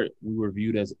sure we were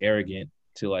viewed as arrogant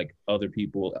to like other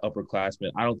people,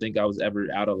 upperclassmen. I don't think I was ever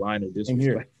out of line or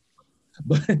disrespect.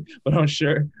 But I'm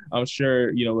sure, I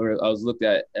was looked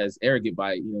at as arrogant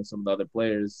by, some of the other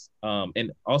players.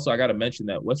 And also I got to mention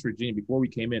that West Virginia, before we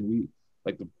came in, we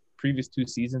like the previous 2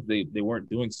 seasons, they weren't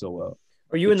doing so well.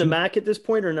 Are you in the MAC at this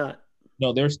point or not?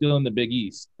 No, they're still in the Big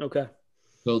East. Okay.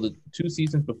 So the 2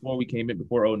 seasons before we came in,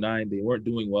 before '09, they weren't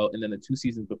doing well. And then the 2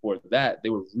 seasons before that, they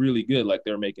were really good. Like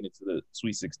they were making it to the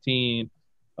Sweet 16,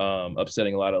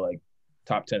 upsetting a lot of like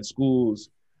top 10 schools.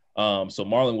 So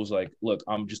Marlon was like, look,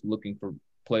 I'm just looking for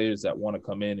players that want to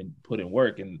come in and put in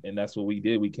work. And that's what we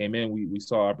did. We came in, we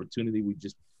saw opportunity.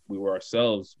 We were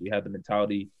ourselves. We had the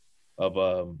mentality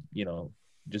of,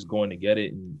 just going to get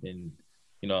it. And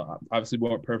obviously we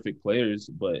weren't perfect players,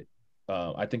 but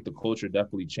I think the culture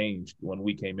definitely changed when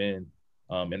we came in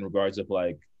regards of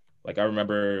like I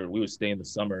remember we would stay in the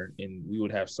summer and we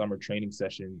would have summer training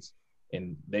sessions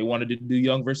and they wanted to do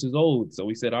young versus old. So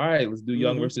we said, all right, let's do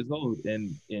young versus old.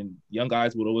 And young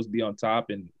guys would always be on top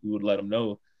and we would let them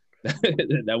know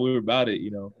that we were about it,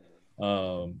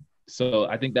 So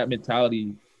I think that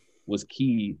mentality was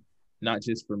key, not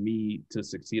just for me to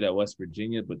succeed at West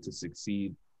Virginia, but to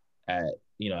succeed at,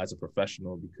 as a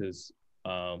professional, because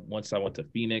once I went to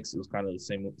Phoenix, it was kind of the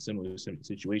similar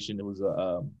situation. It was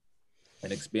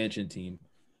an expansion team,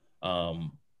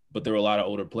 but there were a lot of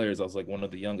older players. I was like one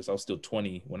of the youngest. I was still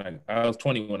 20 when I was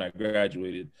 20 when I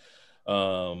graduated.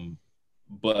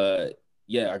 But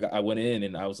yeah, I went in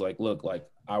and I was like, look, like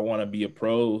I want to be a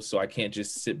pro, so I can't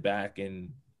just sit back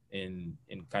and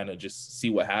kind of just see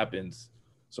what happens.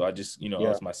 So I just, I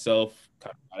was myself,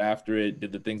 kind of got after it,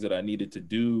 did the things that I needed to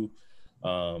do.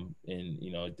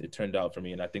 It turned out for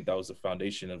me. And I think that was the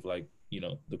foundation of like,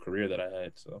 the career that I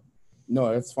had. So.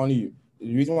 No, that's funny.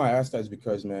 The reason why I asked that is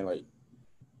because, man, like,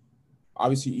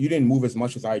 obviously you didn't move as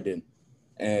much as I did.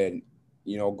 And,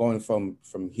 going from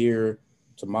here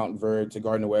to Mount Verde to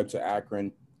Gardner Webb to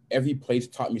Akron, every place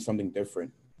taught me something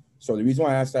different. So the reason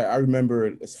why I asked that, I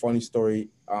remember this funny story.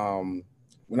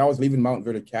 When I was leaving Mount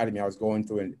Verde Academy, I was going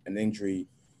through an injury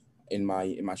in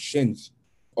my shins,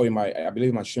 I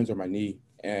believe my shins or my knee,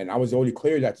 and I was already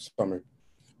cleared that summer.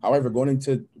 However, going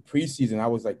into preseason, I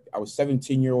was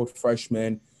 17-year-old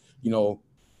freshman.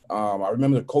 I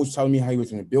remember the coach telling me how he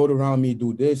was going to build around me,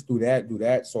 do this, do that, do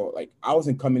that. So like I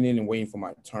wasn't coming in and waiting for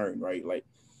my turn, right? Like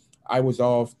I was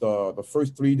off the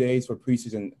first 3 days for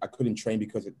preseason. I couldn't train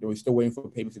because they were still waiting for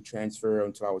papers to transfer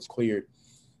until I was cleared.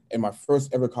 And my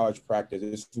first ever college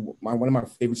practice, one of my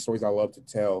favorite stories I love to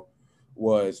tell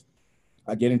was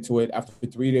I get into it after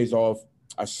 3 days off.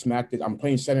 I smacked it. I'm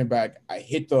playing center back. I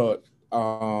hit the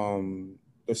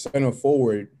center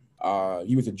forward.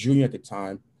 He was a junior at the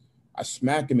time. I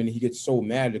smack him and he gets so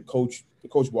mad. The coach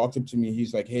walked up to me.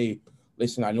 He's like, "Hey,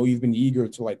 listen, I know you've been eager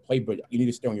to like play, but you need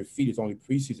to stay on your feet. It's only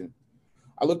preseason."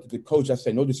 I looked at the coach. I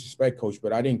said, "No disrespect, coach,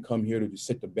 but I didn't come here to just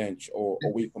sit the bench or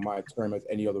wait for my turn as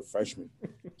any other freshman."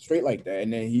 Straight like that.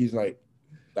 And then he's like,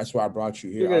 "That's why I brought you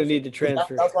here." You're going to need to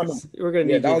transfer. We're going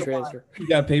to need to transfer. You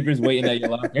got papers waiting at your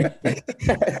locker.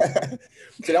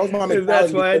 So that was my mentality.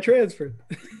 That's why I transferred.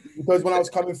 Because when I was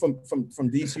coming from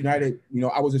DC United,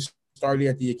 I was a starter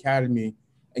at the academy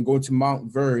and going to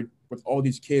Mount Verde with all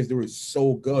these kids. They were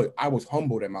so good. I was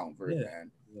humbled at Mount Verde,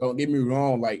 man. Don't get me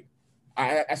wrong. Like,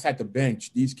 I sat the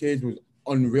bench. These kids was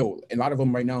unreal. And a lot of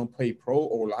them right now play pro,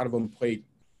 or a lot of them played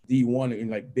D1 in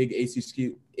like big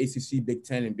ACC, Big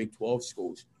 10, and Big 12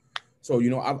 schools. So,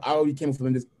 I already came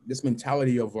from this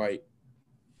mentality of like,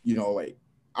 like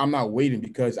I'm not waiting,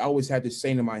 because I always had this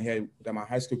saying in my head that my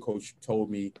high school coach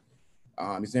told me.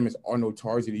 His name is Arnold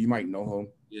Tarzan. You might know him.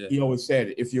 Yeah. He always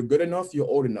said, if you're good enough, you're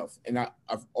old enough. And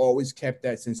I've always kept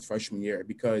that since freshman year,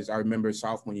 because I remember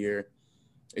sophomore year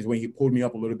is when he pulled me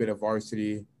up a little bit of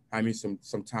varsity, had me some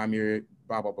time here,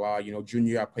 blah, blah, blah.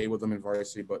 Junior year, I played with him in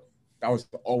varsity, but that was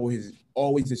always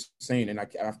the saying. And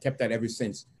I've kept that ever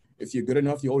since. If you're good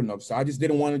enough, you're old enough. So I just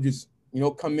didn't want to just,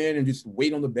 come in and just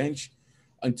wait on the bench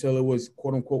until it was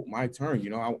quote unquote my turn.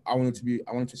 I wanted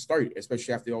to start,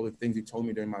 especially after all the things he told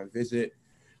me during my visit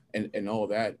and all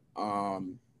that.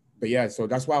 But yeah, so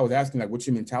that's why I was asking like what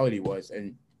your mentality was,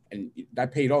 and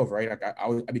that paid off, right? Like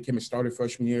I became a starter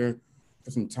freshman year for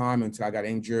some time until I got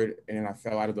injured, and then I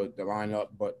fell out of the lineup.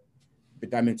 But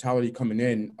that mentality coming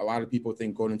in, a lot of people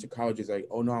think going into college is like,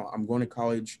 oh no, I'm going to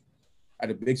college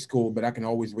at a big school, but I can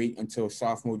always wait until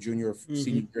sophomore, junior,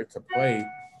 senior year to play.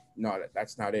 No,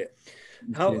 that's not it.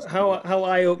 How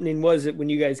eye-opening was it when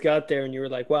you guys got there and you were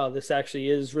like, wow, this actually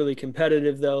is really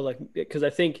competitive though? Like, because I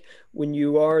think when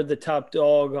you are the top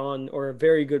dog on, or a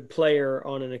very good player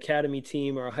on an academy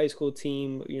team or a high school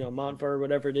team, Montverde,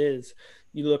 whatever it is,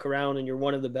 you look around and you're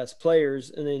one of the best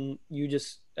players. And then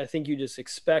I think you just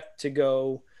expect to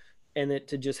go and it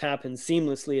to just happen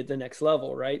seamlessly at the next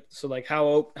level. Right. So like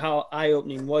how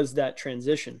eye-opening was that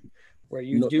transition? Where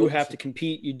you do have to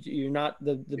compete, you're not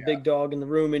the big dog in the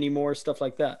room anymore, stuff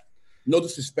like that. No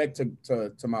disrespect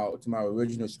to my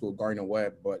original school, Gardner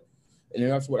Webb, but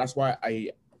and that's why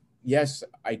yes,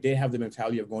 I did have the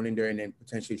mentality of going in there and then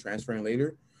potentially transferring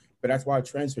later, but that's why I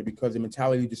transferred, because the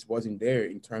mentality just wasn't there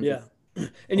in terms Yeah. of.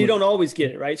 And you don't always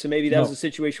get it, right? So maybe that was No, a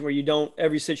situation where you don't,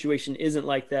 every situation isn't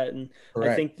like that. And I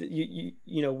correct. think that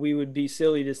we would be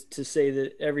silly to say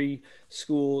that every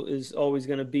school is always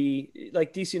going to be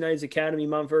like DC United's Academy,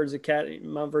 Mount Verde's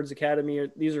Academy.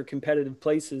 These are competitive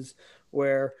places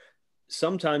where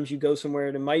sometimes you go somewhere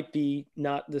and it might be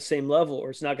not the same level, or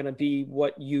it's not going to be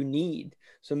what you need.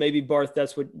 So maybe Barth,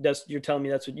 you're telling me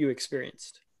that's what you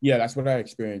experienced. Yeah, that's what I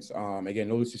experienced. Again,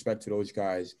 no disrespect to those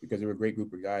guys because they were a great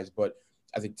group of guys, but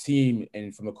as a team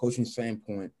and from a coaching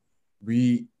standpoint,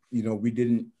 we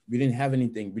didn't have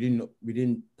anything. We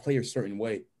didn't play a certain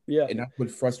way, Yeah. and that's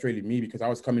what frustrated me because I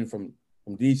was coming from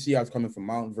DC, I was coming from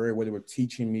Mount Verde, where they were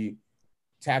teaching me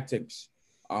tactics,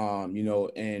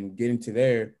 and getting to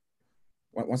there.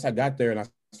 Once I got there and I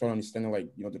started understanding, like,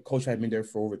 the coach had been there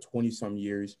for over 20 some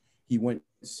years. He went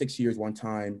 6 years one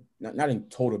time, not in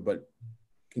total, but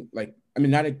like, I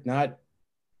mean, not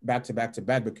back to back to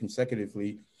back, but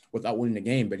consecutively without winning the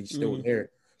game, but he's still there.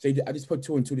 So I just put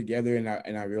two and two together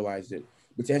and I realized it.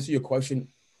 But to answer your question,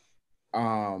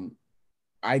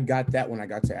 I got that when I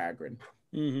got to Akron.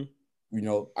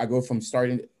 I go from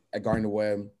starting at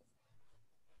Gardner-Webb,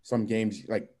 some games,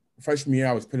 like freshman year,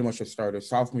 I was pretty much a starter.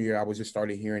 Sophomore year, I was just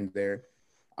starting here and there.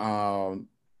 But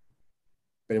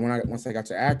once I got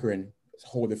to Akron, it's a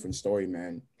whole different story,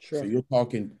 man. Sure. So you're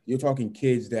talking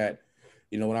kids that,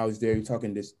 when I was there, you're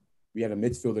talking this. We had a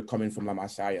midfielder coming from La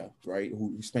Masia, right,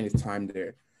 who spent his time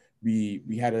there.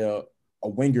 We had a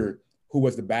winger who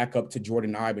was the backup to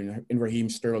Jordan Ibe and Raheem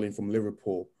Sterling from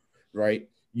Liverpool, right?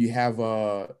 You have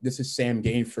this is Sam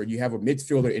Gainford. You have a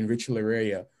midfielder in Richie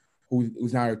Laryea,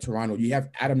 who's now at Toronto. You have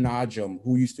Adam Najam,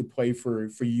 who used to play for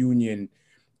Union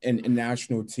and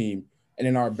national team. And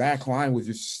then our back line was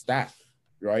just stacked,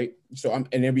 right? So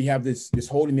and then we have this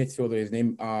holding midfielder. His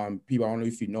name, people, I don't know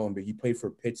if you know him, but he played for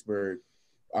Pittsburgh.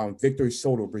 Victor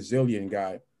Soto, Brazilian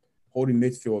guy, holding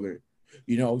midfielder.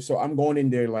 So I'm going in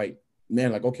there like,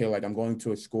 man, like, okay, like I'm going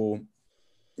to a school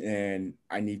and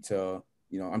I need to,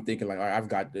 I'm thinking like, all right, I've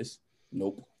got this.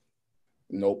 Nope.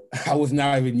 I was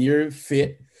not even near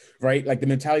fit, right? Like the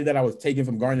mentality that I was taking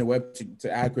from Gardner-Webb to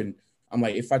Akron, I'm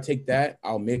like, if I take that,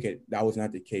 I'll make it. That was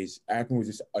not the case. Akron was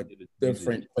just a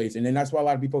different place. And then that's why a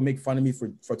lot of people make fun of me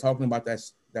for talking about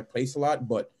that place a lot.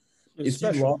 But if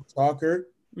you love soccer,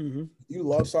 you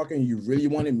love soccer and you really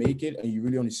want to make it and you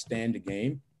really understand the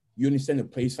game, you understand a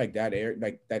place like that,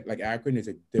 like Akron is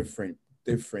a different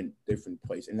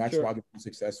place. And that's why they're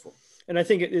successful. And I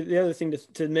think the other thing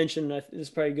to mention, this is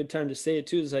probably a good time to say it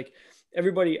too, is like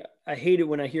everybody, I hate it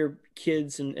when I hear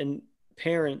kids and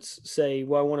parents say,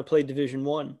 well, I want to play Division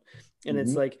I. And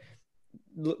it's like,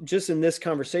 just in this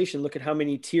conversation, look at how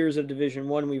many tiers of Division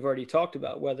I we've already talked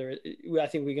about. I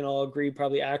think we can all agree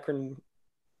probably Akron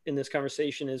in this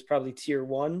conversation is probably tier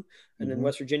 1, and then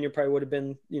West Virginia probably would have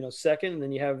been, second. And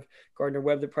then you have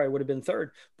Gardner-Webb that probably would have been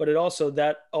third, but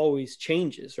that always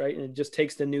changes, right? And it just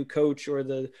takes the new coach or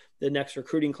the next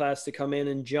recruiting class to come in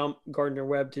and jump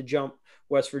Gardner-Webb to jump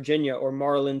West Virginia, or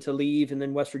Marlin to leave. And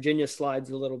then West Virginia slides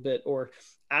a little bit, or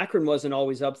Akron wasn't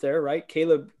always up there, right?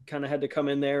 Caleb kind of had to come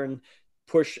in there and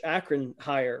push Akron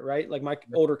higher, right? Like my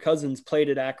older cousins played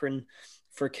at Akron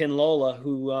for Ken Lola,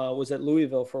 who was at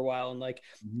Louisville for a while. And like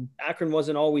Akron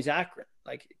wasn't always Akron.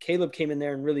 Like Caleb came in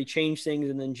there and really changed things.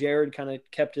 And then Jared kind of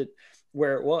kept it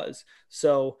where it was.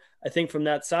 So I think from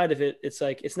that side of it, it's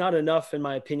like, it's not enough, in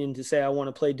my opinion, to say, I want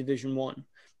to play Division I.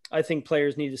 I think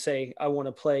players need to say, I want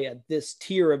to play at this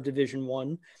tier of Division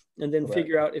I, and then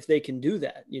figure out if they can do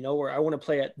that, or I want to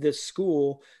play at this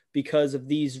school because of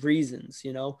these reasons,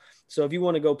 So if you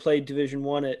want to go play Division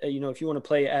I, if you want to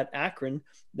play at Akron,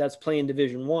 that's playing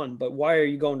Division I. But why are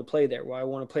you going to play there? Well, I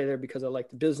want to play there because I like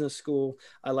the business school.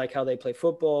 I like how they play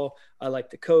football. I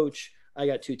like the coach. I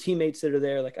got 2 teammates that are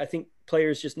there. Like, I think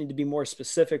players just need to be more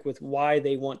specific with why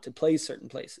they want to play certain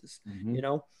places,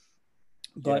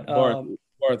 But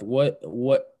Barth,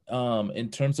 what in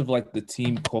terms of like the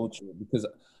team culture, because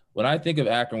when I think of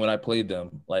Akron, when I played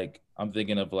them, like I'm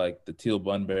thinking of like the Teal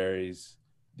Bunbury's,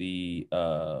 the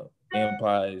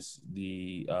Empires,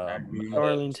 the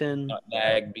Arlington,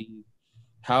 Nagby.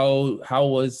 How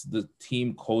was the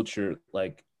team culture?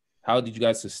 Like, how did you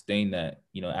guys sustain that,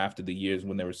 after the years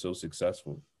when they were so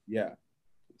successful? Yeah.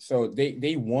 So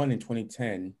they won in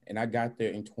 2010, and I got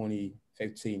there in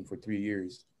 2015 for 3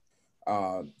 years.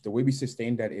 The way we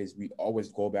sustain that is we always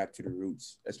go back to the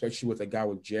roots, especially with a guy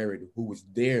with Jared, who was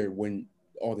there when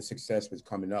all the success was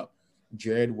coming up.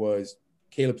 Jared was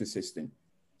Caleb's assistant,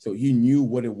 so he knew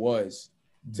what it was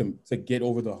to get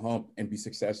over the hump and be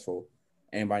successful.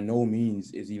 And by no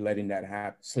means is he letting that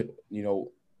happen slip,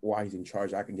 while he's in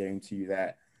charge. I can guarantee you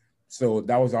that. So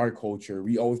that was our culture.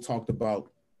 We always talked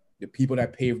about the people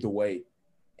that paved the way.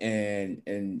 And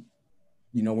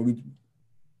when we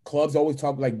clubs always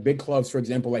talk, like big clubs, for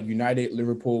example, like United,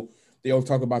 Liverpool, they always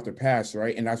talk about their past,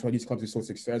 right? And that's why these clubs are so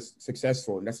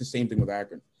successful. And that's the same thing with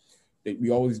Akron.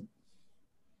 We always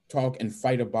talk and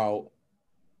fight about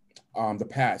the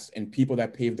past and people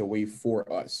that paved the way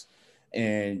for us.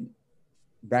 And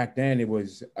back then it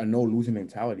was a no losing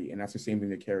mentality. And that's the same thing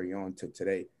to carry on to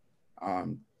today.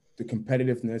 The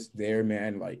competitiveness there,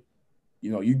 man, like,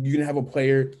 you can have a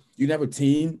player, you can have a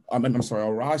team, a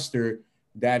roster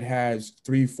that has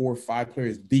 3, 4, 5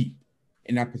 players deep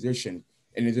in that position.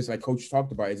 And it's just like Coach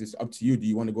talked about, it's just up to you. Do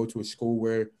you want to go to a school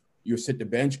where you sit the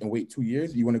bench and wait 2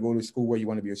 years? Do you want to go to a school where you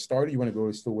want to be a starter? You want to go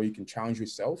to a school where you can challenge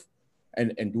yourself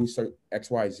and do certain X,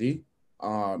 Y, Z?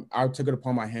 I took it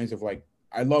upon my hands of like,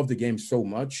 I love the game so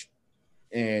much,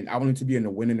 and I wanted to be in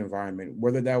a winning environment,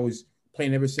 whether that was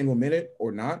playing every single minute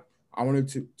or not. I wanted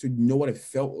to know what it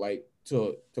felt like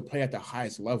to play at the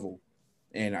highest level.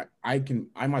 And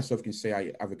I myself can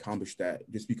say I've accomplished that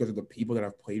just because of the people that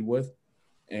I've played with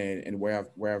and where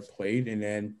I've played. And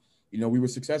then, we were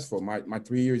successful. My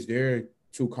 3 years there,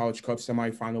 2 College Cup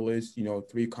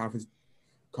semifinalists, 3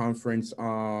 conference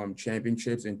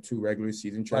championships and 2 regular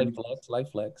season championships.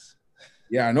 Life flex.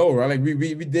 Yeah, I know, right? Like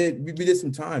we did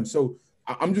some time. So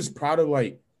I'm just proud of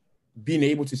like being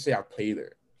able to say I played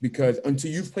there, because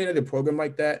until you've played at a program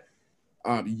like that,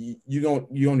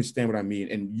 you understand what I mean.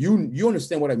 And you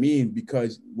understand what I mean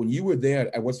because when you were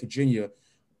there at West Virginia,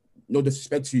 no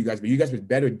disrespect to you guys, but you guys were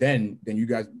better then than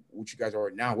what you guys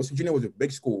are now. West Virginia was a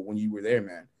big school when you were there,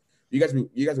 man. You guys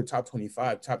were top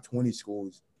 25, top 20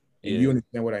 schools. And you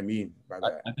understand what I mean by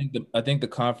that. I think the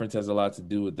conference has a lot to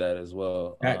do with that as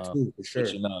well. That too, for sure.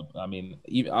 Up. I mean,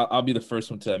 I'll be the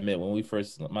first one to admit, when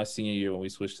my senior year, when we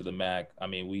switched to the MAC, I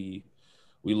mean, we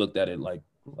looked at it like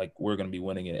we're going to be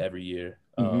winning it every year.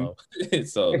 Mm-hmm.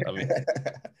 So I mean,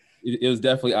 it was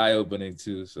definitely eye opening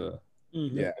too. So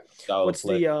yeah. What's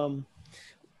the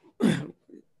what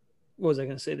was I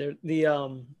going to say there?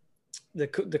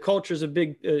 The culture is a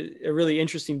really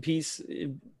interesting piece.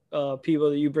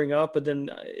 People that you bring up, but then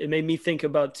it made me think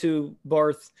about too,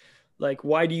 Barth, like,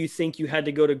 why do you think you had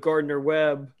to go to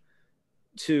Gardner-Webb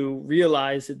to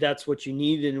realize that that's what you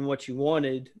needed and what you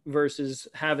wanted versus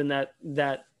having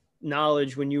that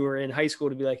knowledge when you were in high school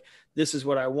to be like, this is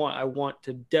what I want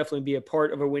to definitely be a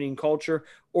part of a winning culture?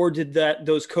 Or did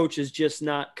those coaches just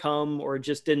not come, or it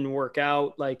just didn't work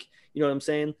out? Like, you know what I'm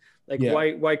saying? Like, yeah.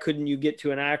 Why couldn't you get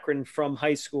to an Akron from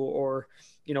high school? Or,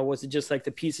 was it just like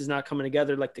the pieces not coming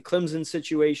together, like the Clemson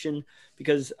situation?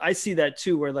 Because I see that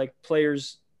too, where like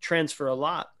players transfer a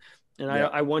lot. And yeah.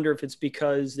 I wonder if it's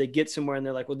because they get somewhere and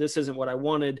they're like, well, this isn't what I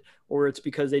wanted, or it's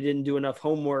because they didn't do enough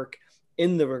homework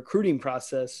in the recruiting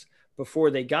process before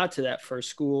they got to that first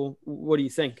school. What do you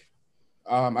think?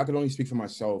 I could only speak for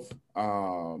myself.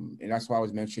 And that's why I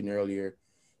was mentioning earlier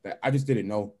that I just didn't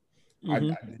know. Mm-hmm. I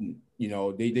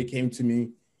didn't, they came to me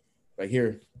like,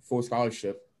 here, full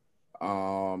scholarship.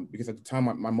 Because at the time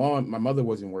my mother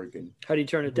wasn't working. How do you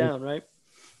turn it down, right?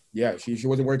 Yeah, she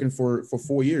wasn't working for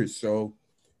 4 years. So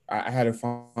I had to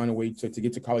find a way to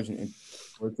get to college and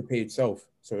for it to pay itself.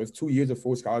 So it's 2 years of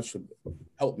full scholarship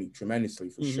helped me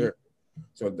tremendously for mm-hmm. sure.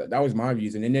 So that was my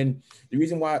reason. And then the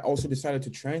reason why I also decided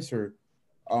to transfer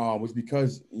was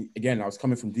because, again, I was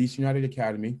coming from DC United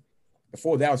Academy.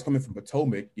 Before that, I was coming from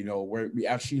Potomac, where we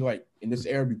actually, like, in this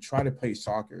area, we try to play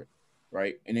soccer,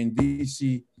 right? And then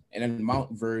DC and then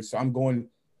Mount Verge. So I'm going,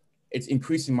 it's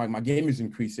increasing, my game is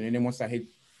increasing. And then once I hit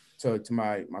to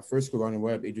my first school on the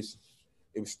web, it was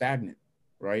stagnant,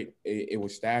 right? It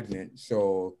was stagnant.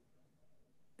 So,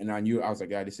 and I was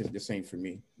like, yeah, this ain't for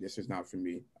me. This is not for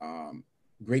me.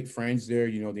 Great friends there,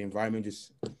 the environment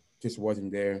just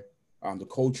wasn't there. The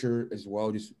culture as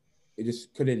well, it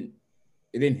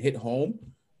didn't hit home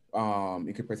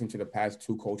in comparison to the past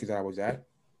 2 coaches that I was at.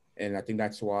 And I think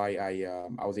that's why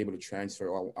I was able to transfer,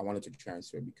 or I wanted to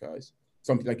transfer, because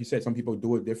like you said, some people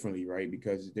do it differently, right?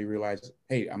 Because they realize,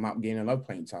 hey, I'm not getting enough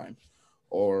playing time,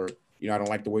 or, I don't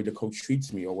like the way the coach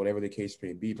treats me, or whatever the case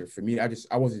may be. But for me,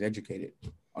 I wasn't educated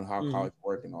on how college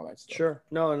worked and all that stuff. Sure.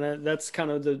 No, and that's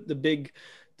kind of the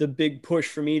big push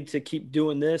for me to keep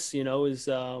doing this, is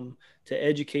to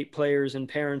educate players and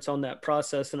parents on that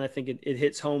process. And I think it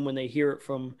hits home when they hear it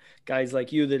from guys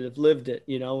like you that have lived it,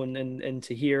 and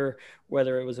to hear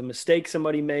whether it was a mistake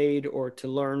somebody made, or to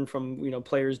learn from,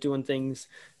 players doing things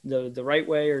the right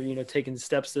way, or, taking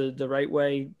steps the right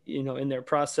way, in their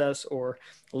process, or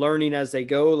learning as they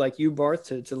go, like you, Barth,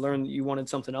 to learn that you wanted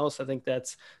something else. I think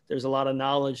there's a lot of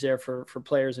knowledge there for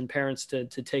players and parents to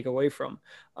take away from.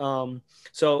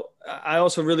 So I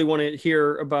also really want to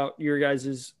hear about your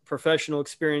guys' professional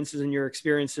experiences and your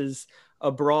experiences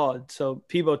abroad. So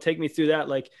Peabo, take me through that.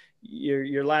 Like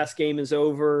your last game is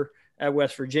over at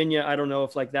West Virginia. I don't know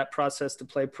if like that process to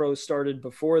play pro started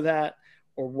before that,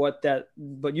 or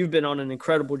but you've been on an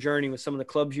incredible journey with some of the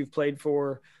clubs you've played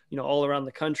for, all around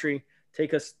the country.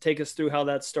 Take us through how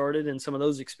that started and some of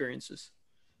those experiences.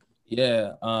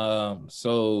 Yeah.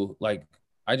 So like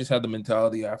I just had the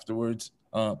mentality afterwards.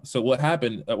 So what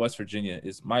happened at West Virginia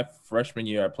is my freshman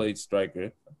year I played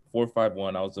striker,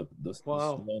 4-5-1. I was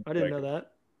Wow, I didn't know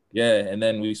that. Yeah, and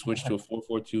then we switched to a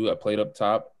 4-4-2. I played up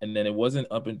top, and then it wasn't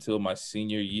up until my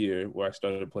senior year where I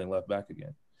started playing left back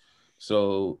again.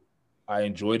 So I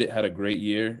enjoyed it, had a great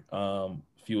year,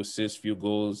 few assists, few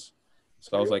goals.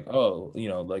 So I was like, oh,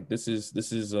 like this is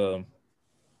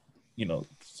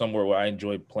somewhere where I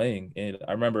enjoyed playing. And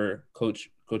I remember Coach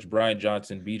Brian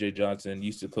Johnson, BJ Johnson,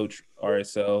 used to coach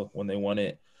RSL when they won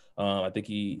it. I think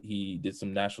he did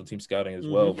some national team scouting as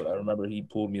well. But I remember he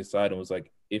pulled me aside and was like,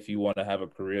 if you want to have a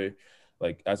career,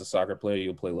 like as a soccer player,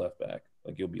 you'll play left back.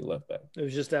 Like you'll be a left back. It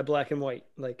was just that black and white.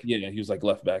 Like, yeah, he was like,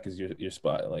 left back is your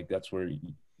spot. Like that's where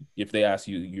if they ask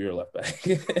you, you're a left back.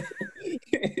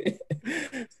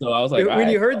 So I was like, when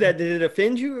you heard that, did it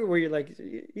offend you, or were you like,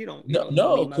 you don't?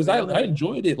 No, because I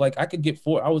enjoyed it. Like I could get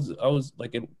four. I was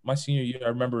like in my senior year. I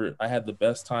remember I had the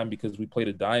best time because we played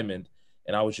a diamond,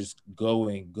 and I was just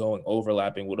going,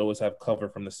 overlapping. Would always have cover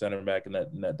from the center back and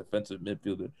that defensive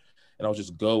midfielder, and I was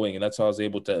just going, and that's how I was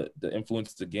able to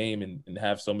influence the game and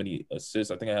have so many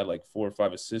assists. I think I had like 4 or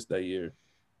 5 assists that year.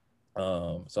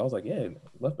 So I was like, yeah,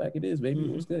 left back it is, baby.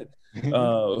 It was good.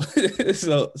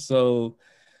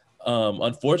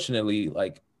 Unfortunately,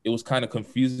 like it was kind of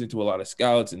confusing to a lot of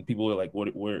scouts, and people were like,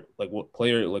 what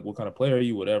player, like what kind of player are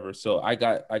you, whatever. So I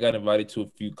got invited to a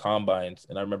few combines,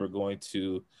 and I remember going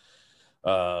to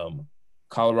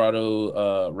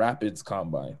Colorado Rapids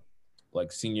combine,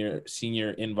 like senior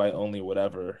invite only,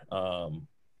 whatever,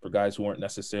 for guys who weren't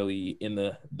necessarily in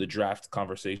the draft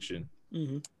conversation.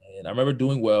 And I remember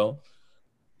doing well,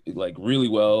 like really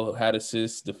well, had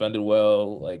assists, defended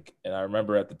well, like, and I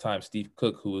remember at the time Steve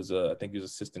Cook, who was I think he was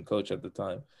assistant coach at the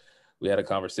time, we had a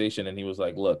conversation and he was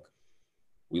like, look,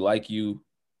 we like you,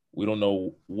 we don't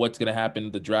know what's gonna happen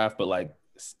in the draft, but like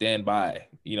stand by,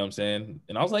 you know what I'm saying?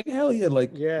 And I was like, hell yeah,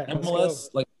 like yeah, MLS,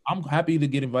 like I'm happy to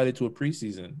get invited to a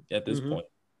preseason at this point.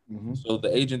 So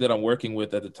the agent that I'm working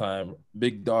with at the time,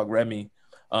 Big Dog Remy,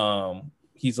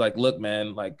 he's like, look,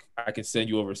 man, like I can send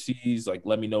you overseas. Like,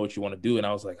 let me know what you want to do. And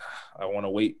I was like, I want to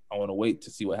wait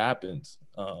to see what happens.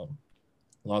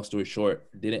 Long story short,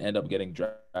 didn't end up getting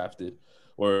drafted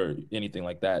or anything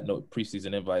like that. No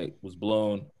preseason invite was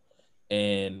blown.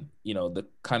 And, the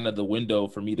kind of the window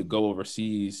for me to go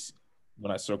overseas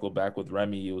when I circled back with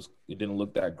Remy, it didn't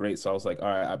look that great. So I was like, all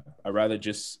right, I'd rather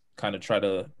just kind of try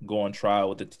to go on trial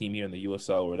with the team here in the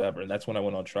USL or whatever. And that's when I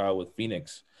went on trial with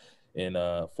Phoenix. And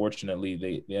fortunately,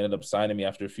 they ended up signing me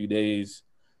after a few days.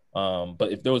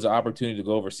 But if there was an opportunity to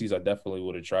go overseas, I definitely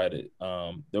would have tried it.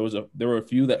 There were a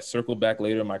few that circled back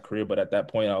later in my career, but at that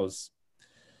point, I was,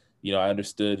 I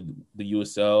understood the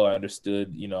USL. I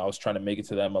understood, I was trying to make it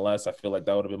to the MLS. I feel like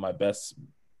that would have been my best,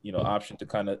 option to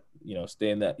kind of, stay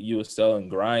in that USL and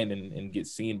grind and get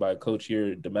seen by a coach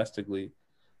here domestically.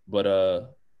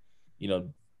 But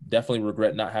definitely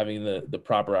regret not having the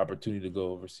proper opportunity to go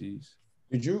overseas.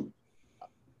 Did you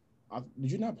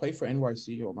not play for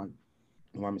NYC, or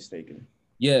am I mistaken?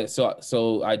 Yeah,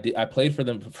 so I did. I played for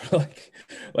them for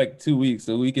like 2 weeks,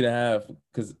 a week and a half.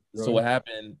 Because really? So what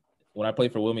happened when I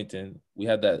played for Wilmington, we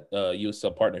had that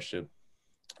USL partnership,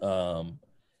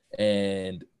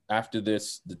 and after the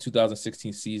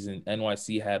 2016 season,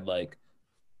 NYC had like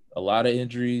a lot of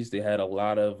injuries. They had a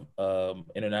lot of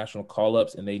international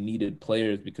call-ups, and they needed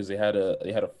players because they had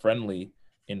a friendly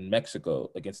in Mexico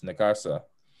against Necaxa.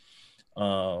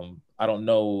 I don't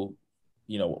know,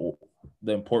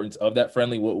 the importance of that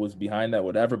friendly, what was behind that,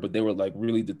 whatever, but they were like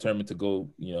really determined to go,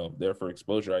 there for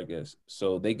exposure, I guess.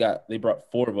 So they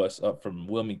brought 4 of us up from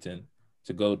Wilmington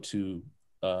to go to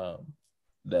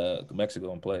the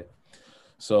Mexico and play.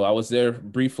 So I was there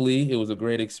briefly. It was a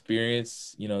great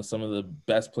experience. Some of the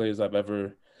best players I've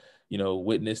ever,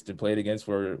 witnessed and played against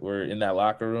were in that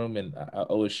locker room. And I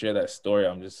always share that story.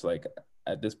 I'm just like,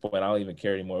 at this point, I don't even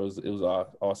care anymore. It was an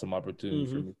awesome opportunity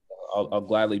for me. I'll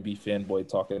gladly be fanboy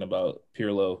talking about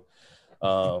Pirlo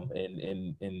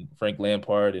and Frank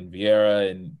Lampard and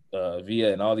Vieira and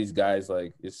Villa and all these guys.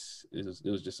 Like it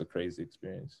was just a crazy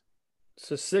experience.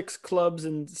 So 6 clubs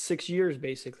in 6 years,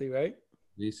 basically, right?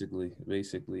 Basically.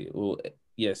 Well,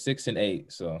 yeah, 6 and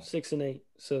 8. So 6 and 8.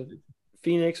 So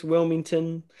Phoenix,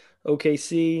 Wilmington,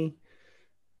 OKC,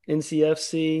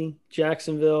 NCFC,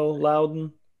 Jacksonville,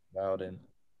 Loudon.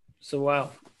 So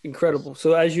wow, incredible.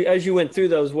 So as you went through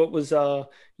those, what was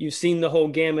you've seen the whole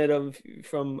gamut of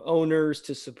from owners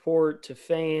to support to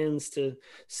fans to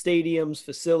stadiums,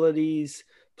 facilities,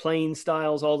 playing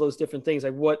styles, all those different things.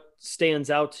 Like what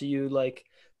stands out to you? Like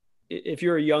if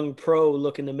you're a young pro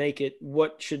looking to make it,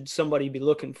 what should somebody be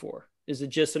looking for? Is it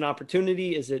just an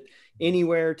opportunity? Is it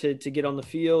anywhere to get on the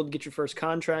field, get your first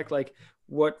contract? Like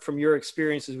what from your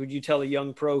experiences would you tell a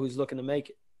young pro who's looking to make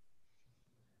it?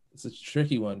 It's a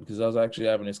tricky one because I was actually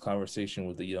having this conversation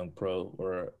with a young pro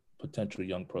or a potential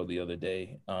young pro the other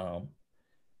day.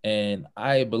 And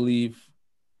I believe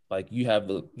like you have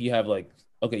like,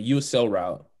 okay, USL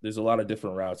route. There's a lot of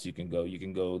different routes you can go. You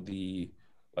can go the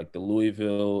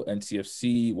Louisville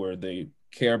NCFC where they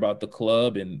care about the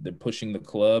club and they're pushing the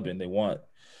club and they want,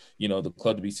 the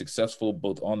club to be successful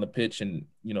both on the pitch and,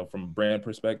 from a brand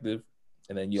perspective.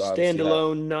 And then you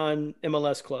standalone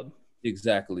non-MLS club.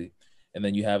 Exactly. And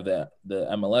then you have the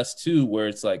MLS too, where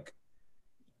it's like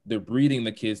they're breeding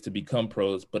the kids to become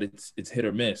pros, but it's hit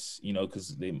or miss,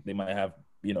 because they might have,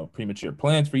 premature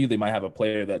plans for you. They might have a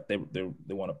player that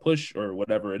they want to push or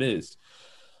whatever it is.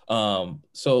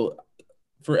 So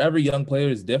for every young player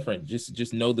is different.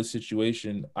 Just know the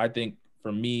situation. I think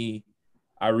for me,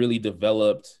 I really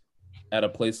developed at a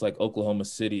place like Oklahoma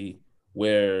City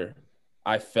where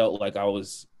I felt like I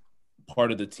was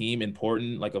part of the team,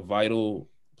 important, like a vital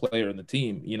player in the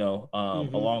team,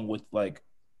 along with like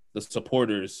the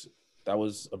supporters. That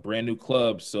was a brand new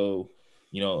club. So,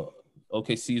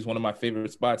 OKC is one of my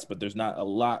favorite spots, but there's not a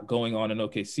lot going on in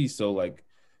OKC. So like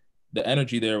the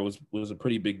energy there was a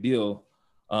pretty big deal.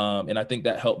 And I think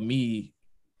that helped me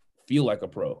feel like a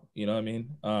pro, you know what I mean?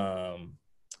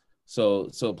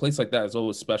 So a place like that is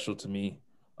always special to me,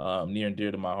 near and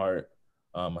dear to my heart.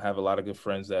 I have a lot of good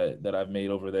friends that I've made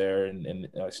over there, and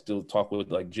I still talk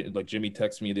with like Jimmy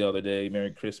texted me the other day,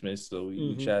 Merry Christmas. So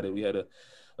we chatted. We had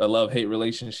a love-hate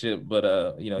relationship,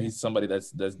 but he's somebody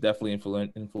that's definitely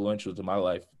influential to my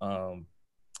life.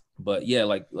 But yeah,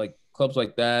 like clubs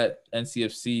like that,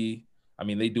 NCFC, I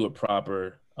mean, they do it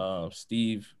proper.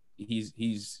 Steve,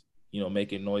 he's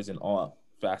making noise in all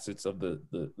facets of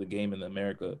the game in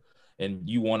America. And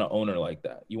you want an owner like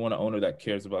that. You want an owner that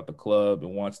cares about the club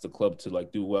and wants the club to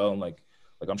like do well. And like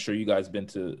I'm sure you guys been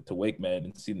to Wake Med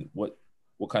and seen what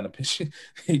kind of pitch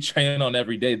they train on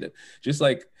every day. That just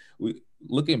like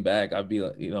looking back, I'd be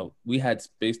like, we had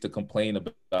space to complain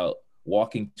about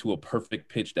walking to a perfect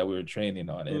pitch that we were training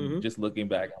on. And just looking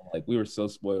back, I'm like, we were so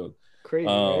spoiled. Crazy,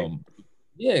 right?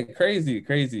 Yeah, crazy.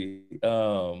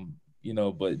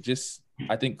 But just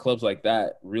I think clubs like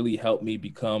that really helped me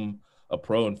become a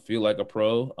pro and feel like a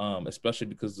pro, especially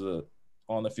because the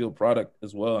on the field product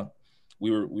as well. We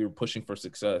were pushing for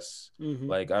success.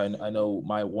 Like I know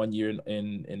my 1 year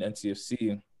in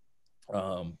NCFC,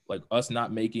 like us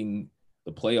not making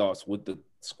the playoffs with the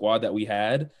squad that we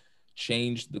had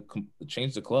changed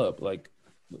the club. Like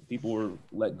people were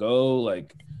let go.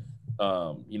 Like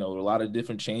a lot of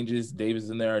different changes. Davis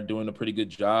in there are doing a pretty good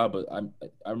job, but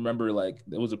I remember like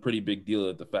it was a pretty big deal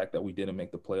at the fact that we didn't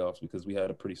make the playoffs because we had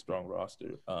a pretty strong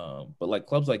roster. But like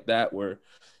clubs like that where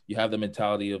you have the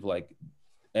mentality of like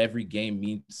every game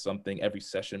means something, every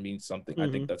session means something. I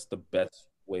think that's the best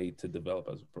way to develop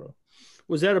as a pro.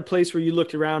 Was that a place where you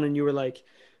looked around and you were like,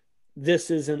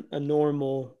 this isn't a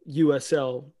normal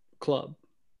USL club?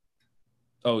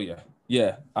 Oh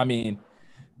yeah. I mean,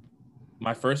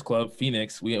 my first club,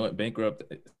 Phoenix, we went bankrupt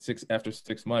after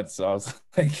 6 months. So I was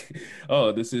like,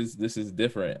 oh, this is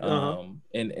different.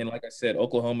 And like I said,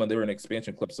 Oklahoma, they were an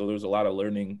expansion club. So there was a lot of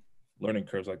learning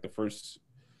curves. Like the first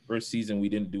season we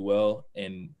didn't do well.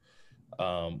 And,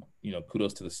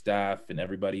 kudos to the staff and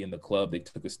everybody in the club. They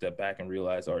took a step back and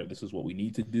realized, all right, this is what we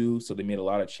need to do. So they made a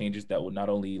lot of changes that would not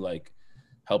only like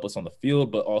help us on the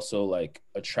field, but also like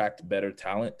attract better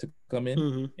talent to come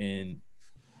in. And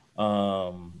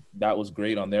that was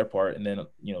great on their part. And then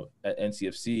at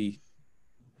NCFC,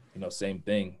 same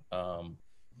thing.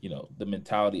 The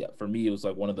mentality for me, it was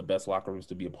like one of the best locker rooms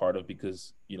to be a part of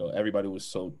because everybody was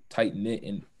so tight knit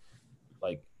and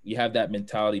like you have that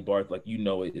mentality, Barth, like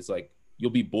it's like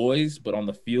you'll be boys, but on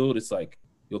the field it's like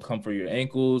you'll come for your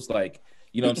ankles, like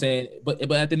what I'm saying. But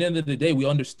at the end of the day, we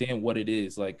understand what it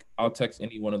is. Like I'll text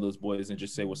any one of those boys and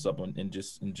just say what's up and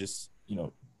just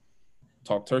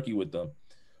talk turkey with them.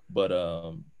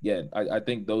 But yeah, I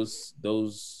think those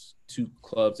two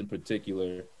clubs in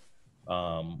particular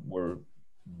were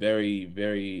very,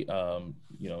 very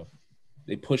you know,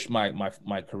 they pushed my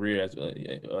career as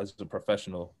a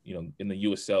professional, you know, in the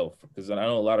USL, because I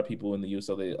know a lot of people in the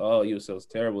USL, USL is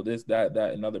terrible, this, that,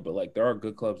 and other, but like there are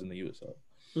good clubs in the USL.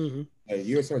 Mm-hmm. Hey,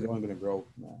 USL is only going to grow.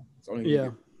 It's only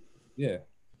yeah.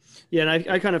 And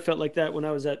I kind of felt like that when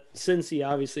I was at Cincy.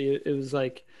 Obviously, it was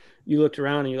like you looked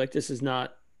around and you're like, this is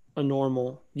not a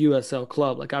normal USL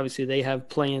club. Like obviously they have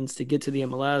plans to get to the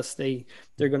MLS.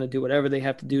 They're going to do whatever they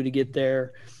have to do to get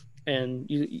there. And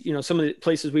you know, some of the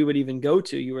places we would even go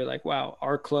to, you were like, wow,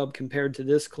 our club compared to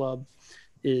this club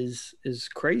is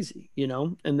crazy, you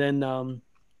know? And then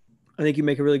I think you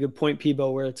make a really good point,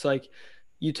 Peebo, where it's like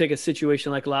you take a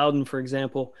situation like Loudon, for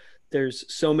example,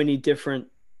 there's so many different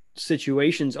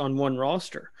situations on one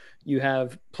roster. You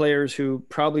have players who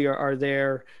probably are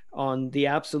there on the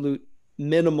absolute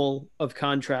minimal of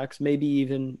contracts, maybe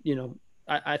even, you know,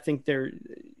 I think they're,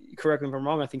 correct me if I'm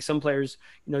wrong, I think some players,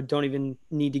 you know, don't even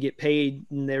need to get paid,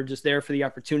 and they're just there for the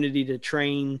opportunity to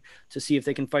train, to see if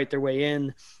they can fight their way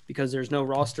in, because there's no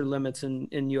roster limits in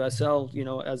USL, you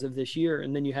know, as of this year.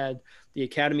 And then you had the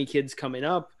academy kids coming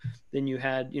up. Then you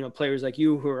had, you know, players like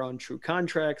you who are on true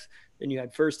contracts. Then you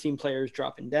had first team players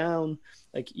dropping down.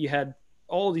 Like you had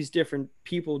all these different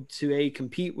people to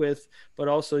compete with, but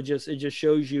also it just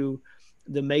shows you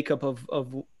the makeup of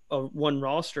one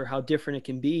roster, how different it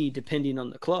can be depending on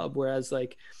the club. Whereas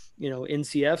like, you know,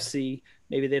 NCFC,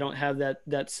 maybe they don't have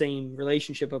that same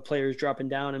relationship of players dropping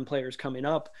down and players coming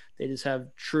up. They just have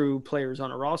true players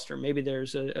on a roster. Maybe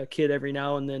there's a kid every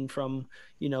now and then from,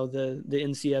 you know, the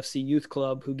NCFC youth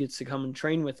club who gets to come and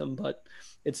train with them, but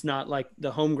it's not like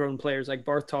the homegrown players like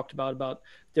Barth talked about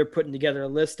they're putting together a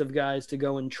list of guys to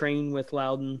go and train with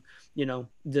Loudon, you know,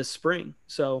 this spring.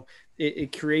 So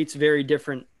it creates very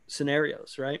different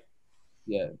scenarios, right?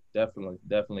 Yeah,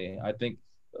 definitely. I think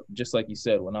just like you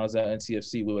said, when I was at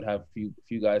NCFC, we would have a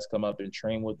few guys come up and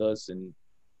train with us, and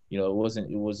you know, it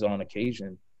was on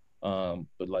occasion.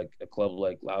 But like a club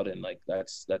like Loudon, like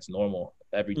that's normal.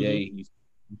 Every day you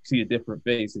see a different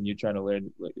face, and you're trying to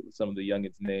learn like some of the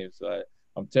youngest names. So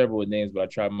I'm terrible with names, but I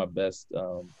tried my best.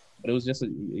 But it was just a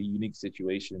unique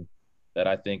situation that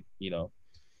I think, you know,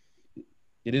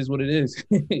 it is what it is.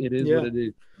 It is what it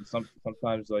is.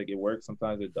 Sometimes like it works,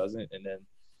 sometimes it doesn't. And then,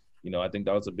 you know, I think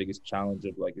that was the biggest challenge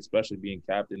of like, especially being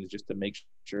captain, is just to make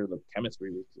sure the chemistry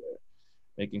was there,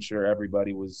 making sure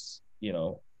everybody was, you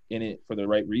know, in it for the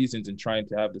right reasons and trying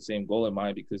to have the same goal in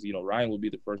mind. Because, you know, Ryan will be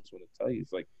the first one to tell you,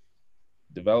 it's like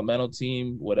developmental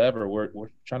team, whatever, we're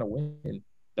trying to win.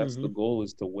 That's the goal,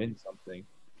 is to win something.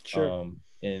 Sure.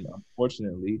 And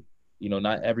unfortunately, you know,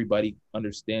 not everybody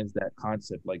understands that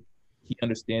concept. Like, he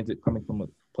understands it coming from a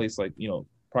place like, you know,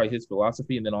 probably his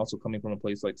philosophy, and then also coming from a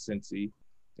place like Cincy,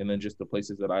 and then just the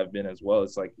places that I've been as well.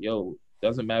 It's like, yo,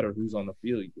 doesn't matter who's on the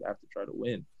field, you have to try to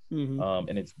win.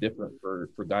 And it's different for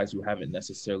guys who haven't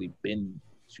necessarily been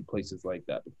to places like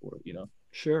that before, you know?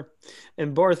 Sure.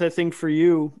 And Barth, I think for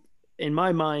you, in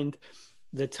my mind,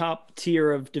 the top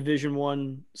tier of Division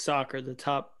I soccer, the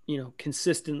top, you know,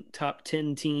 consistent top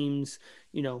 10 teams,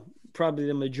 you know, probably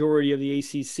the majority of the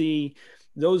ACC,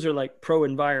 those are like pro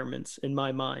environments in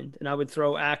my mind. And I would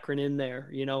throw Akron in there,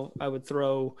 you know, I would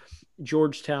throw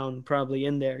Georgetown probably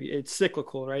in there. It's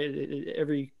cyclical, right?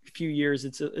 Every few years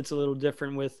it's a little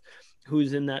different with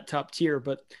who's in that top tier,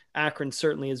 but Akron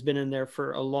certainly has been in there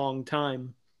for a long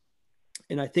time.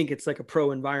 And I think it's like a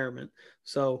pro environment.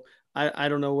 So I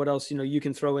don't know what else, you know, you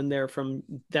can throw in there from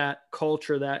that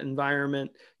culture, that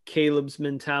environment, Caleb's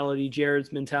mentality,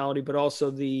 Jared's mentality, but also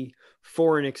the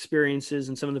foreign experiences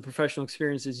and some of the professional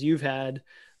experiences you've had.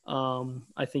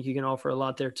 I think you can offer a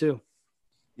lot there too.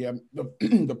 Yeah,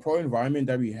 the pro environment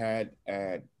that we had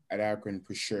at Akron,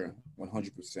 for sure,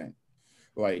 100%.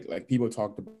 Like people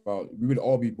talked about, we would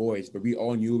all be boys, but we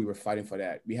all knew we were fighting for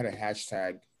that. We had a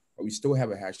hashtag, or we still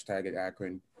have a hashtag at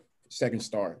Akron, second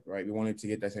star, right? We wanted to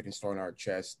get that second star in our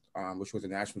chest, which was a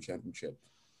national championship.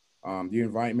 The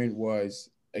environment was,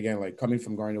 again, like coming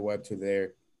from Gardner-Webb to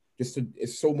there,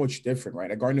 it's so much different,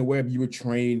 right? At Gardner-Webb, you would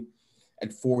train at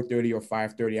 4:30 or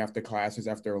 5:30 after classes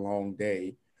after a long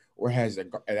day. Whereas at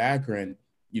Akron,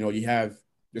 you know,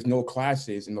 there's no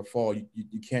classes in the fall.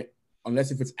 You can't,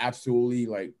 unless if it's absolutely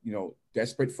like, you know,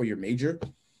 desperate for your major,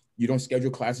 you don't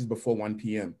schedule classes before 1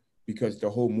 p.m. because the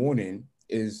whole morning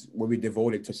is what we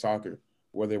devoted to soccer,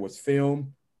 whether it was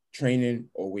film, training,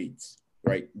 or weights,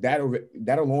 right? That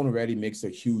alone already makes a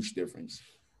huge difference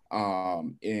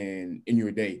in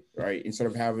your day, right? Instead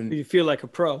of having, you feel like a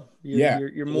pro.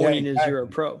 Your morning is you're a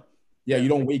pro. Yeah, you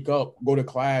don't wake up, go to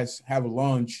class, have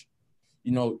lunch,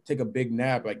 take a big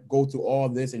nap, like go through all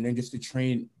this, and then just to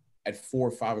train at 4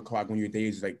 or 5 o'clock when your day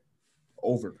is like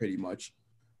over pretty much.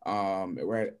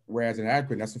 Whereas in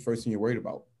Akron, that's the first thing you're worried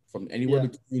about. From anywhere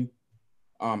between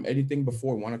anything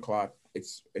before 1 o'clock,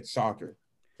 it's soccer,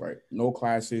 right? No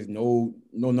classes, no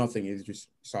nothing. It's just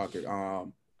soccer.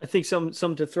 I think some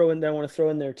to throw in that I want to throw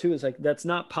in there too is like that's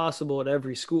not possible at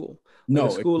every school. No,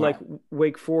 a school like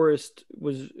Wake Forest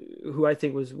who I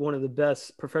think was one of the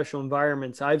best professional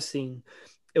environments I've seen.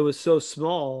 It was so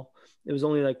small. It was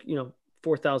only like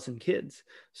 4,000 kids,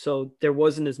 so there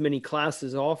wasn't as many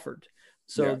classes offered.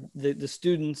 So the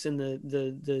students and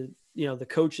the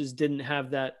coaches didn't have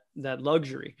that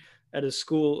luxury. At a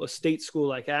state school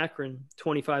like Akron,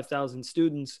 25,000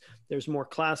 students, there's more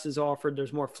classes offered.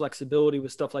 There's more flexibility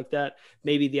with stuff like that.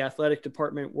 Maybe the athletic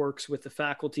department works with the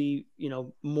faculty,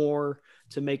 more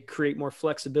to create more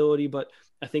flexibility. But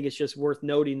I think it's just worth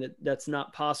noting that that's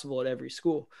not possible at every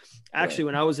school. Actually,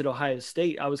 when I was at Ohio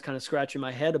State, I was kind of scratching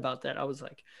my head about that. I was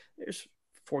like, there's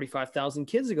 45,000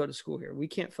 kids that go to school here. We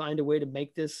can't find a way to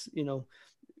make this,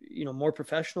 more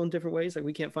professional in different ways. Like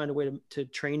we can't find a way to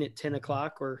train at 10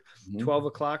 o'clock or 12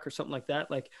 o'clock or something like that.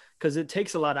 Like, cause it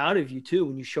takes a lot out of you too.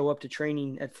 When you show up to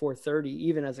training at 4:30,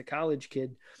 even as a college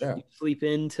kid, you sleep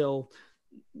in till,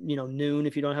 noon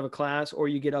if you don't have a class, or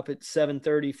you get up at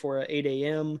 7:30 for 8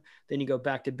 a.m. Then you go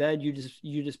back to bed. You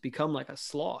just become like a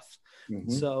sloth.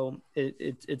 So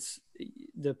it's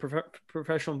the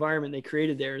professional environment they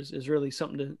created there is really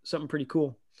something pretty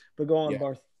cool. But go on,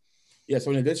 Barth. Yeah,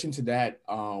 so in addition to that,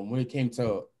 when it came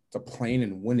to playing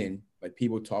and winning, like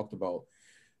people talked about,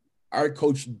 our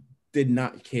coach did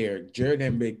not care. Jared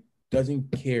Embiid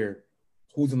doesn't care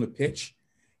who's on the pitch.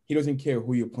 He doesn't care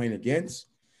who you're playing against.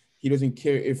 He doesn't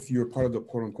care if you're part of the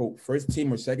quote-unquote first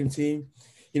team or second team.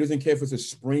 He doesn't care if it's a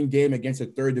spring game against a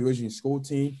third division school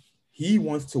team. He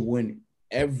wants to win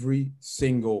every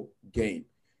single game.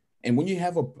 And when you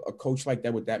have a coach like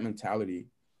that with that mentality,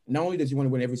 not only does he want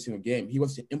to win every single game, he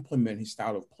wants to implement his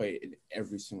style of play in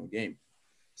every single game.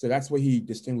 So that's where he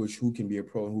distinguishes who can be a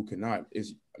pro and who cannot.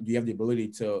 Is you have the ability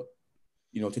to,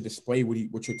 to display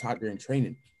what you're taught during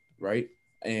training, right?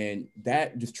 And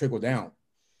that just trickled down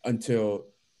to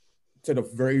the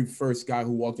very first guy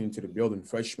who walked into the building,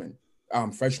 freshman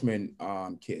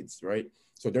kids, right?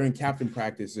 So during captain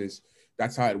practices,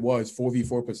 that's how it was,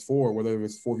 4v4 plus 4, whether it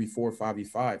was 4v4,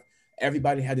 5v5.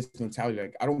 Everybody had this mentality,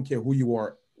 like, I don't care who you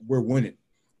are, we're winning.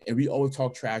 And we always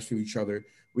talk trash to each other.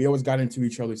 We always got into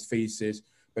each other's faces.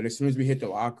 But as soon as we hit the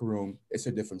locker room, it's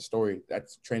a different story. That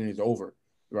training is over,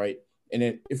 right? And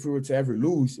then if we were to ever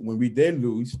lose, when we did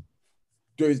lose,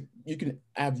 you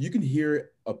can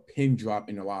hear a pin drop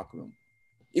in the locker room.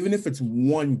 Even if it's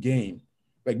one game,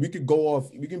 like we could go off,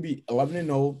 we can be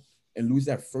 11-0 and lose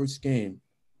that first game.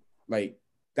 Like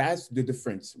that's the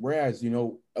difference. Whereas,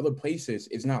 other places,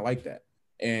 it's not like that.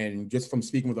 And just from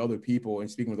speaking with other people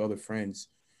and speaking with other friends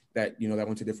that, that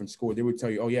went to different schools, they would tell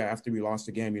you, oh yeah, after we lost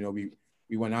the game,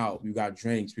 we went out, we got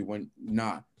drinks, we went,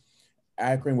 nah.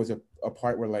 Akron was a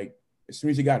part where, like, as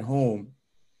soon as you got home,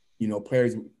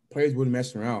 players wouldn't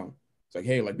mess around. It's like,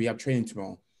 hey, like, we have training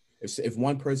tomorrow. If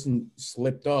one person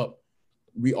slipped up,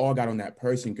 we all got on that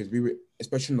person because we were,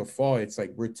 especially in the fall, it's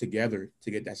like we're together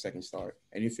to get that second start.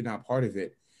 And if you're not part of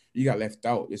it, you got left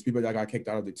out. There's people that got kicked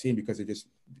out of the team because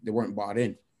they weren't bought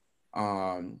in.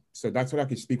 So that's what I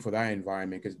could speak for that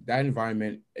environment, because that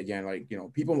environment, again, like,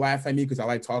 people laugh at me because I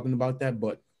like talking about that.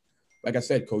 But like I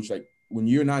said, Coach, like when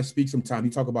you and I speak sometime,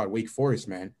 you talk about Wake Forest,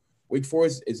 man. Wake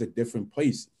Forest is a different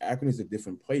place. Akron is a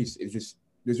different place.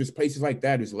 There's just places like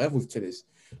that. There's levels to this.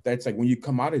 That's like when you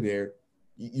come out of there,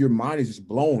 your mind is just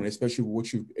blown, especially with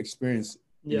what you've experienced,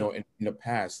 in the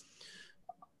past.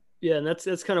 Yeah, and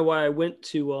that's kind of why I went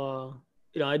to,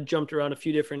 I jumped around a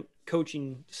few different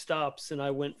coaching stops, and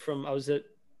I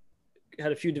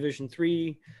had a few Division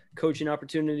III coaching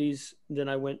opportunities. Then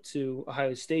I went to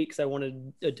Ohio State because I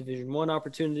wanted a Division I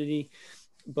opportunity.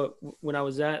 But when I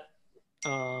was at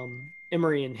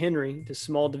Emory and Henry, the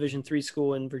small Division III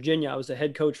school in Virginia, I was a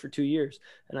head coach for 2 years,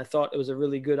 and I thought it was a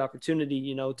really good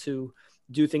opportunity, to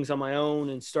do things on my own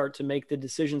and start to make the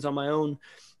decisions on my own.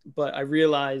 But I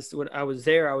realized when I was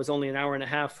there, I was only an hour and a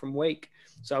half from Wake.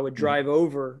 So I would drive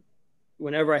over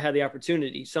whenever I had the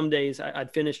opportunity. Some days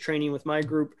I'd finish training with my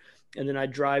group, and then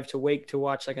I'd drive to Wake to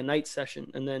watch like a night session.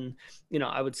 And then,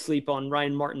 I would sleep on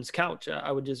Ryan Martin's couch.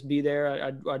 I would just be there.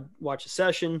 I'd watch a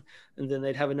session, and then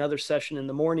they'd have another session in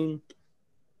the morning.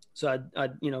 So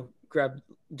I'd grab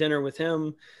dinner with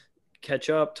him,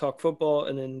 catch up, talk football,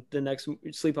 and then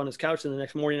sleep on his couch. And the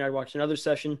next morning I'd watch another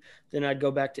session. Then I'd go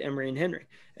back to Emory and Henry.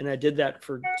 And I did that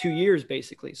for 2 years,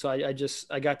 basically. So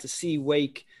I got to see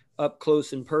Wake up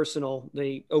close and personal.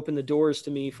 They opened the doors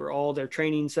to me for all their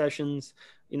training sessions.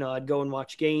 I'd go and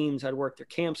watch games. I'd work their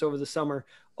camps over the summer,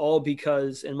 all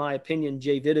because, in my opinion,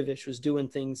 Jay Vidovich was doing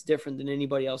things different than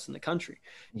anybody else in the country.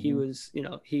 Mm-hmm. He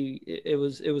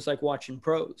was, it was like watching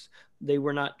pros. They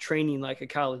were not training like a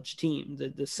college team.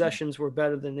 The sessions were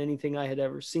better than anything I had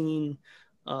ever seen.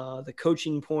 The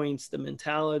coaching points, the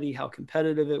mentality, how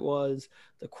competitive it was,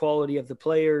 the quality of the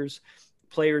players.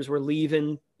 Players were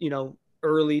leaving,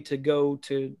 early to go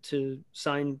to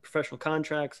sign professional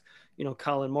contracts,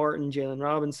 Colin Martin, Jalen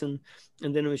Robinson.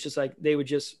 And then it was just like, they would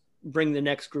just bring the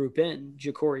next group in,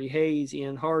 Ja'Cory Hayes,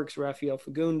 Ian Harks, Rafael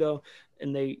Fagundo.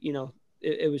 And they,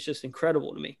 it was just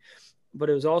incredible to me. But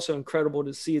it was also incredible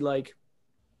to see like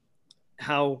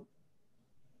how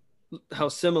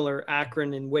similar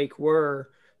Akron and Wake were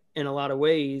in a lot of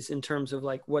ways in terms of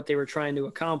like what they were trying to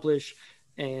accomplish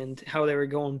and how they were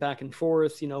going back and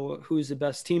forth, who's the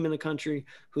best team in the country,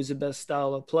 who's the best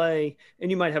style of play.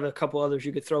 And you might have a couple others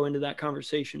you could throw into that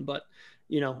conversation, but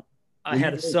I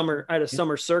had a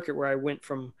summer circuit where I went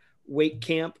from Wake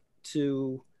camp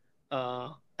to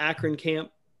Akron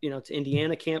camp, to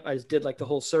Indiana camp. I just did like the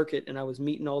whole circuit, and I was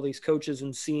meeting all these coaches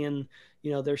and seeing,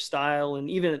 their style. And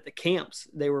even at the camps,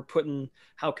 they were putting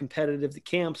how competitive the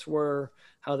camps were,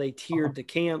 how they tiered the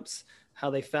camps, how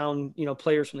they found,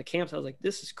 players from the camps. I was like,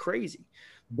 this is crazy.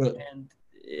 And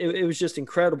it was just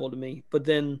incredible to me. But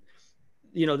then,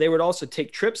 they would also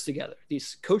take trips together,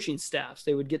 these coaching staffs.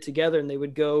 They would get together and they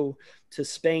would go to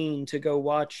Spain to go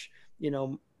watch,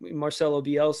 Marcelo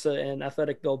Bielsa and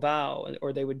Athletic Bilbao,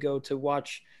 or they would go to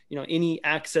watch, any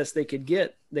access they could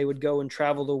get. They would go and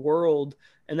travel the world.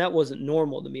 And that wasn't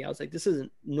normal to me. I was like, this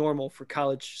isn't normal for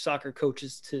college soccer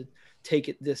coaches to take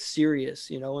it this serious,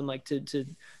 and like to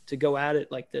go at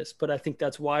it like this. But I think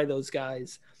that's why those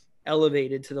guys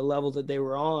elevated to the level that they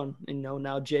were on. And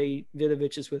now Jay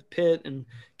Vidovich is with Pitt, and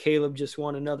Caleb just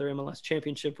won another MLS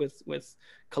championship with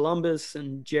Columbus,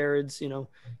 and Jared's,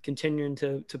 continuing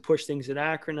to push things at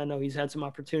Akron. I know he's had some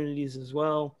opportunities as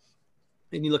well.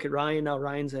 And you look at Ryan now.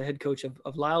 Ryan's a head coach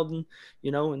of Loudon,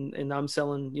 and I'm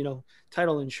selling,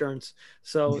 title insurance.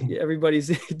 So everybody's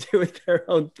doing their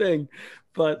own thing.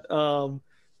 But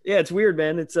yeah, it's weird,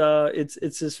 man.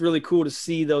 It's just really cool to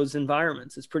see those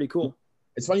environments. It's pretty cool.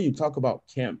 It's funny you talk about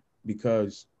camp,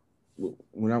 because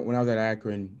when I was at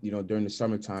Akron, during the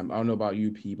summertime, I don't know about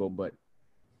you people, but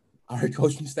our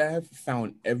coaching staff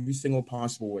found every single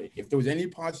possible way. If there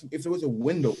was a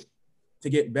window to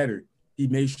get better, he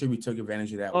made sure we took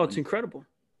advantage of that. Oh, it's incredible.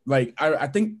 Like, I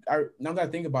think, now that I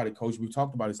think about it, Coach, we've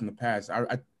talked about this in the past.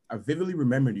 I vividly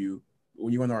remembered you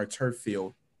when you went on our turf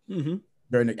field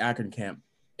during the Akron camp.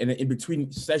 And in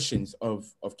between sessions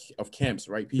of camps,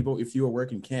 right, people, if you were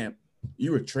working camp,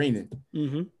 you were training.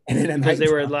 And then because they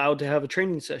were allowed to have a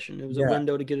training session. It was a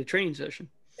window to get a training session.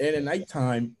 And at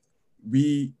nighttime,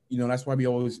 we, that's why we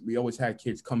always had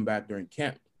kids come back during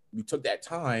camp. We took that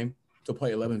time to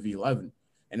play 11v11.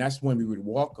 And that's when we would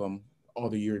welcome all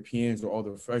the Europeans or all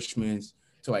the freshmen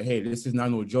to like, hey, this is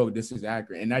not no joke. This is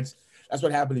Akron. And that's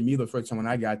what happened to me the first time when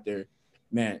I got there.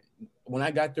 Man, when I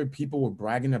got there, people were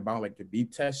bragging about like the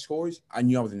beep test scores. I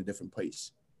knew I was in a different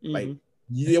place. Like,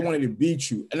 they wanted to beat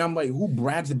you. And I'm like, who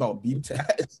brags about beep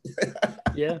tests?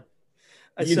 Yeah.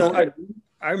 I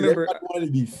remember I wanted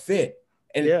to be fit.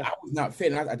 And I was not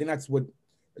fit. And I think that's what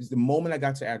is the moment I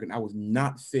got to Akron, I was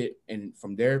not fit. And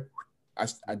from there,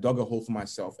 I dug a hole for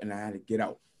myself, and I had to get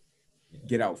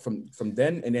out from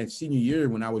then. And then senior year,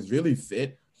 when I was really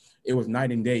fit, it was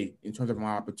night and day in terms of my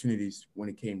opportunities when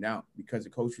it came down, because the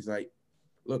coach was like,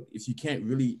 look, if you can't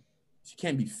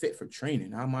be fit for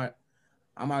training, how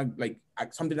am I like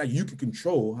something that you can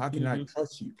control? How can I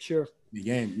trust you? Sure.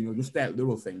 Again, just that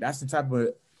little thing. That's the type of,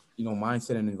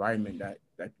 mindset and environment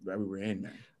that we were in,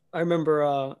 man. I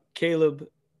remember Caleb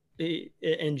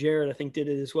and Jared, I think, did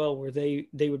it as well, where they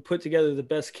would put together the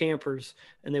best campers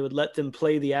and they would let them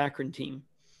play the Akron team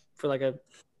for like a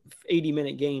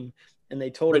 80-minute game. And they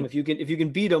told him, if you can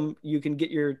beat them, you can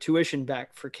get your tuition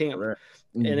back for camp. Right.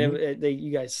 And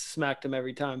you guys smacked them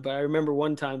every time. But I remember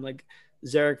one time, like,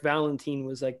 Zarek Valentin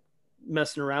was like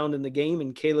messing around in the game,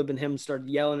 and Caleb and him started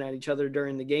yelling at each other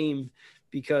during the game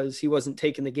because he wasn't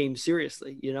taking the game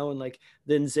seriously, and like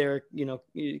then Zarek,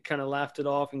 kind of laughed it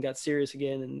off and got serious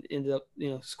again and ended up,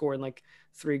 scoring like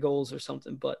 3 goals or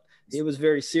something. But it was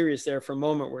very serious there for a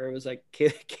moment where it was like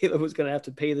Caleb was going to have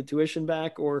to pay the tuition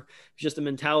back, or just the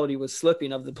mentality was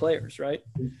slipping of the players, right?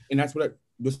 And that's what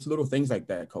just little things like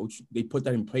that, Coach, they put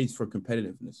that in place for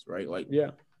competitiveness, right? Like, yeah.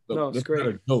 No, it's great.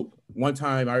 Not a joke. One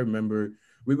time I remember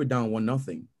we were down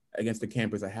 1-0 against the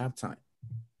campers at halftime.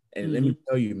 And let me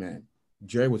tell you, man,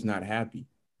 Jerry was not happy.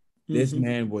 This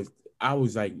man was. I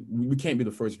was like, we can't be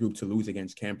the first group to lose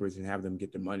against campers and have them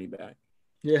get their money back.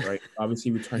 Yeah. Right.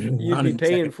 Obviously, we're turning You'd around be and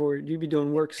paying saying, for it. You'd be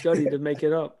doing work study to make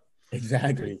it up.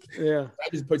 exactly. Yeah.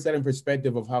 That just puts that in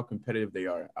perspective of how competitive they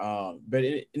are. But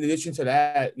in addition to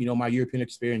that, my European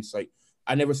experience, like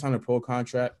I never signed a pro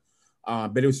contract,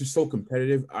 but it was just so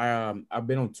competitive. I've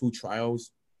been on 2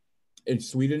 trials in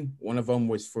Sweden. One of them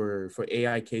was for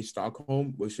AIK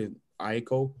Stockholm, which is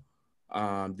IACO.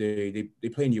 They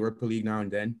play in Europa League now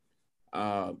and then.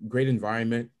 Great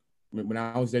environment. When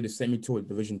I was there, they sent me to a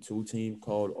Division 2 team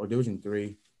or Division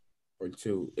 3 or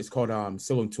 2. It's called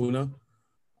Sollentuna.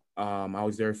 I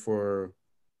was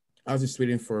in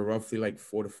Sweden for roughly like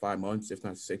 4 to 5 months, if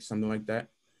not 6, something like that.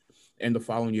 And the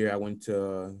following year, I went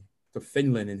to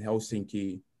Finland in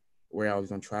Helsinki, where I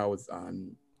was on trial with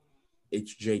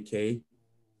HJK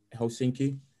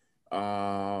Helsinki.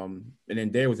 And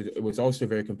then it was also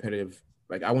very competitive.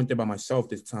 Like I went there by myself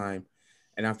this time.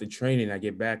 And after training, I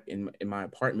get back in my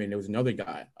apartment. There was another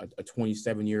guy, a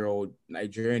 27-year-old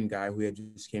Nigerian guy who had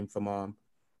just came from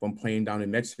playing down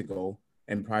in Mexico.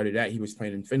 And prior to that, he was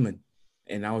playing in Finland.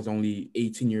 And I was only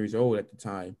 18 years old at the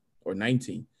time, or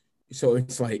 19. So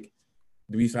it's like,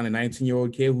 do we sign a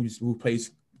 19-year-old kid who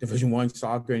plays Division I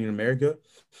soccer in America?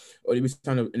 Or do we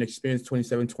sign an experienced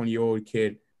 27, 20-year-old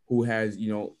kid who has,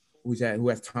 who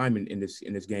has time in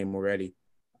this game already?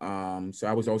 So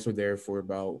I was also there for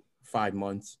about 5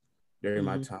 months during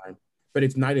my time. But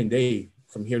it's night and day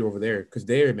from here to over there. Because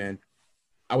there, man,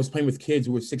 I was playing with kids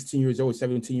who were 16 years old,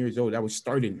 17 years old. I was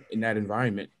starting in that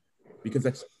environment because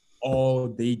that's all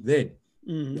they did.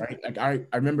 Right? Like I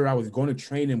remember I was going to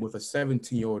training with a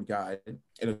 17-year-old guy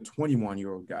and a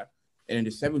 21-year-old guy. And then the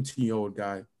 17-year-old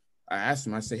guy, I asked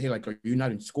him, I said, hey, like, are you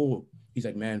not in school? He's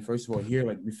like, man, first of all, here,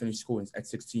 like, we finished school at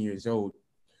 16 years old.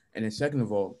 And then second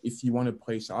of all, if you want to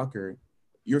play soccer,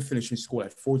 you're finishing school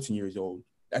at 14 years old.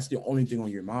 That's the only thing on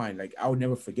your mind. Like, I would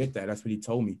never forget that. That's what he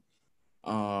told me.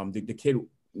 The kid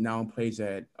now plays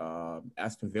at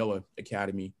Aston Villa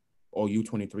Academy, or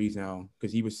U23s now,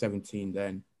 because he was 17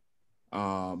 then.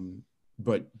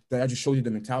 But that just shows you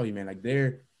the mentality, man. Like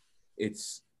there,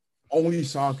 it's only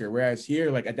soccer. Whereas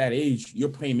here, like at that age, you're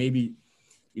playing maybe,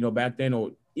 back then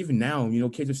or even now,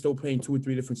 kids are still playing 2 or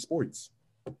 3 different sports,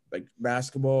 like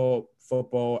basketball,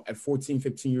 football at 14,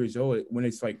 15 years old, when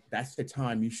it's like, that's the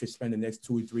time you should spend the next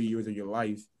 2 or 3 years of your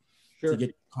life to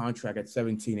get a contract at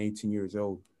 17, 18 years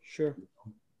old. Sure.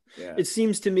 Yeah. It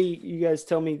seems to me, you guys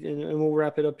tell me, and we'll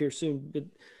wrap it up here soon, but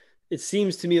it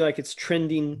seems to me like it's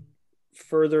trending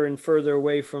further and further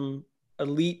away from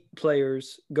elite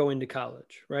players going to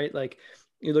college, right? Like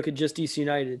you look at just DC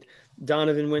United,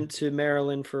 Donovan went to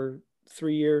Maryland for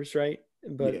 3 years, right?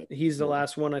 But he's the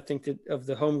last one, I think, that of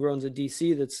the homegrowns at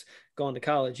DC that's gone to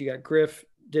college. You got Griff,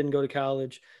 didn't go to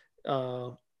college.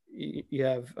 You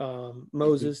have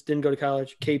Moses, didn't go to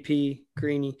college. KP,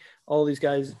 Greeny, all these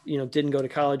guys, didn't go to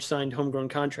college, signed homegrown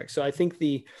contracts. So I think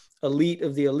the elite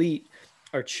of the elite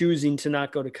are choosing to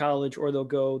not go to college, or they'll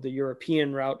go the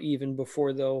European route even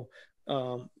before they'll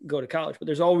go to college. But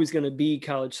there's always going to be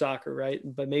college soccer, right?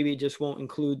 But maybe it just won't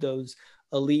include those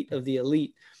elite of the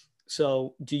elite.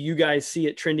 So do you guys see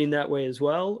it trending that way as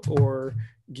well? Or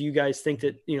do you guys think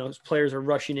that, players are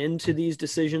rushing into these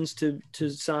decisions to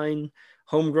sign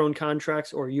homegrown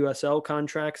contracts or USL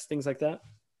contracts, things like that?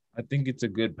 I think it's a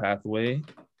good pathway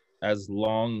as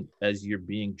long as you're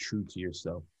being true to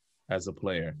yourself as a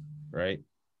player, right?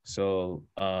 So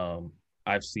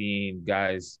I've seen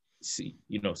guys see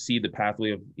the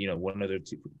pathway of, one of their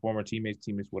former teammates,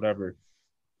 whatever,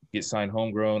 get signed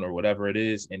homegrown or whatever it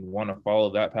is, and want to follow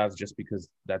that path just because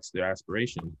that's their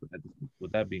aspiration. But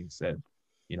with that being said,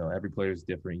 every player is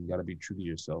different. You got to be true to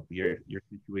yourself. Your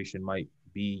situation might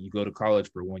be you go to college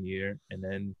for 1 year and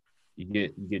then you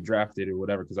get drafted or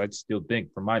whatever. Because I still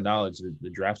think, from my knowledge, the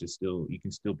draft is still, you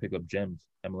can still pick up gems.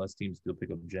 MLS teams still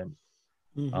pick up gems.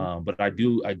 But I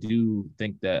do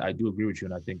think that I do agree with you,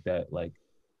 and I think that like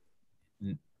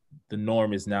the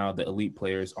norm is now the elite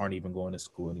players aren't even going to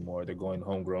school anymore. They're going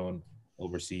homegrown,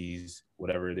 overseas,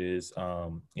 whatever it is.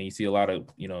 And you see a lot of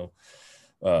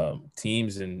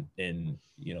teams and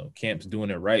camps doing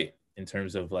it right in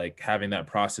terms of like having that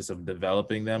process of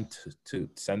developing them to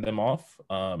send them off.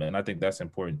 And I think that's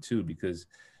important too, because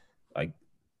like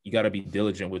you got to be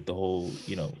diligent with the whole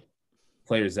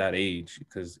players that age,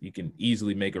 because you can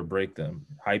easily make or break them.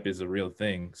 Hype is a real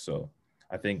thing. So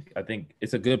I think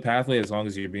it's a good pathway as long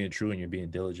as you're being true and you're being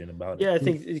diligent about it. Yeah, I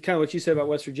think kind of what you said about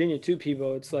West Virginia too,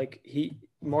 Pivo. It's like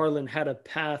Marlon had a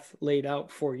path laid out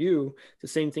for you. The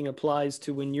same thing applies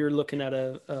to when you're looking at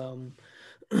a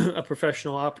a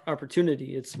professional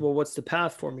opportunity. It's, well, what's the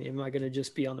path for me? Am I going to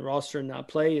just be on the roster and not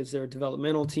play? Is there a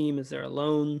developmental team? Is there a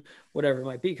loan? Whatever it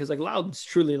might be. Because like Loudoun's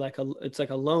truly it's like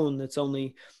a loan that's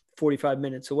only 45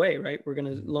 minutes away, right? We're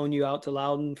going to loan you out to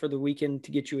Loudoun for the weekend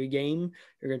to get you a game.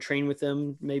 You're going to train with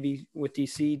them, maybe with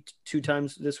DC 2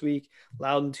 times this week,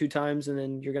 Loudoun 2 times, and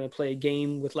then you're going to play a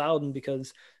game with Loudoun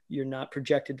because you're not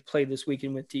projected to play this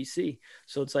weekend with DC.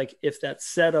 So it's like, if that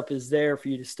setup is there for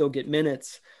you to still get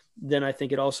minutes, then I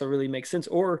think it also really makes sense.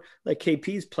 Or like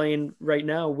KP's playing right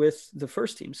now with the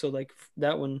first team. So like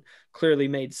that one clearly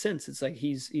made sense. It's like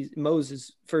he's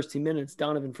Moses first team minutes,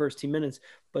 Donovan first team minutes,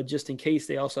 but just in case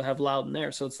they also have Loudoun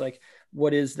there. So it's like,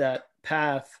 what is that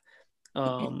path?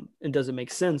 And does it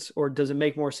make sense, or does it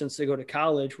make more sense to go to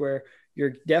college where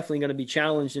you're definitely going to be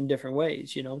challenged in different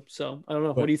ways, you know? So I don't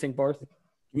know. What do you think, Barth?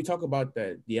 We talk about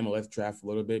the MLS draft a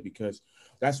little bit, because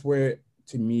that's where,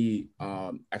 to me,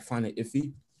 I find it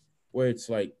iffy, where it's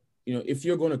like, you know, if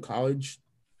you're going to college,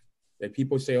 like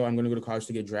people say, oh, I'm going to go to college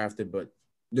to get drafted, but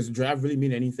does the draft really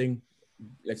mean anything?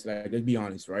 Let's be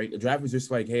honest, right? The draft is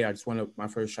just like, hey, I just want my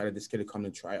first shot at this kid to come to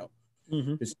try out.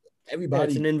 Mm-hmm. Everybody,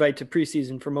 it's an invite to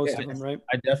preseason for most of them, right?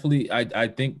 I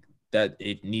think that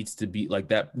it needs to be like,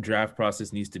 that draft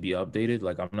process needs to be updated.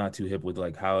 Like, I'm not too hip with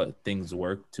like how things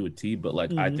work to a T, but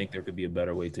like, I think there could be a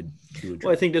better way to do a draft.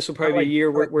 Well, I think this will probably be a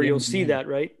year where you'll see that,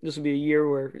 right? This will be a year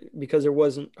where, because there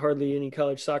wasn't hardly any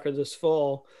college soccer this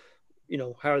fall, you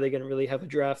know, how are they going to really have a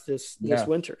draft this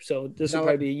winter? So this will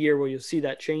probably be a year where you'll see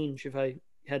that change, if I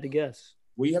had to guess.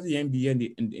 Well, you have the NBA and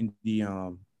the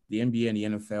NBA and the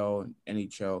NFL and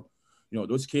NHL. You know,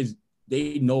 those kids,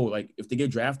 they know, like, if they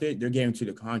get drafted, they're guaranteed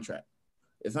a contract.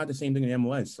 It's not the same thing in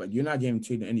MLS. Like, you're not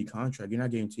guaranteed any contract. You're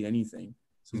not guaranteed anything.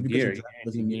 So because the draft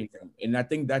doesn't mean anything. And I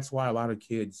think that's why a lot of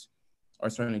kids are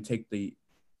starting to take the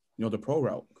pro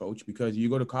route, coach, because you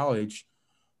go to college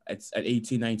at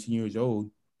 18, 19 years old,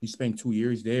 you spend 2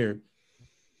 years there,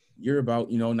 you're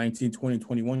about, 19, 20,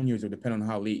 21 years old, depending on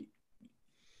how late,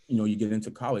 you get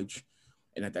into college.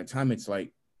 And at that time, it's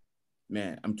like,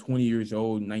 man, I'm 20 years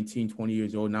old, 19, 20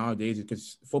 years old nowadays,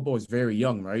 because football is very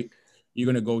young, right?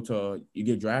 You're going to you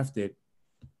get drafted,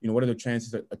 what are the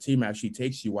chances that a team actually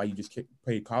takes you while you just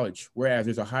play college? Whereas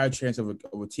there's a higher chance of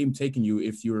a team taking you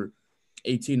if you're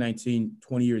 18, 19,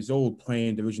 20 years old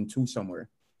playing Division II somewhere,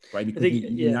 right? Because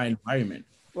you're in that environment.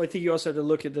 Well, I think you also have to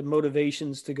look at the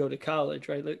motivations to go to college,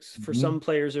 right? Like for some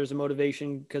players, there's a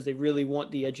motivation because they really want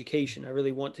the education. I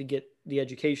really want to get the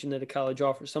education that a college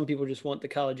offers. Some people just want the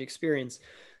college experience.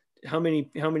 How many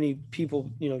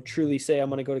people, truly say, I'm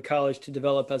going to go to college to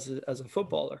develop as a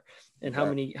footballer? And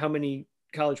how many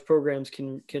college programs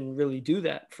can really do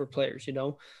that for players,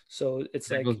 So it's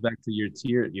that goes back to your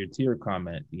tier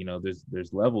comment.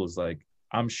 There's levels. Like,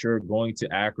 I'm sure going to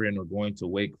Akron or going to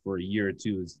Wake for a year or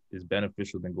two is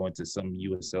beneficial than going to some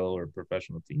USL or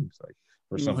professional teams, like,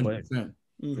 for some players.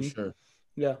 For sure.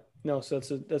 Yeah. No, so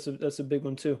that's a big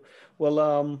one too.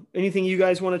 Well, anything you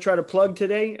guys want to try to plug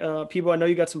today? People, I know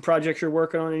you got some projects you're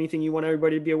working on. Anything you want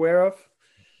everybody to be aware of?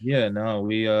 Yeah, no,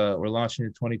 we're launching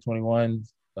in 2021,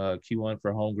 Q1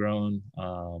 for Homegrown.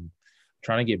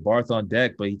 Trying to get Barth on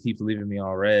deck, but he keeps leaving me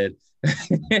on red.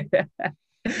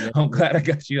 I'm glad I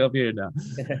got you up here now.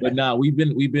 But no, we've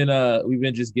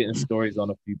been just getting stories on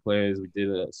a few players. We did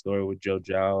a story with Joe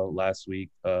Zhao last week,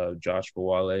 Josh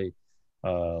Fawale,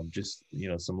 just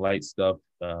some light stuff.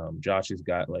 Josh has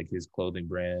got like his clothing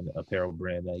brand, apparel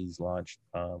brand that he's launched.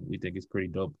 We think it's pretty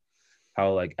dope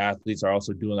how like athletes are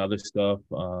also doing other stuff,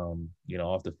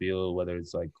 off the field, whether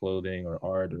it's like clothing or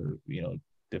art or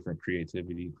different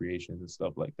creations and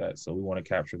stuff like that. So we want to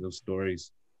capture those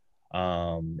stories.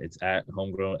 It's at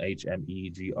Homegrown,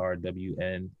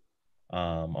 HMEGRWN,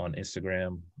 on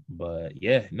Instagram. But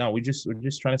yeah, no, we're just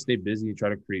trying to stay busy and try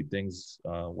to create things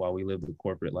while we live the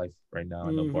corporate life right now.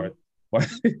 I know Bart.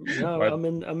 No, I'm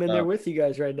in there with you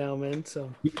guys right now, man. So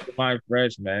keep the mind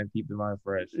fresh, man. Keep the mind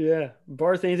fresh. Yeah,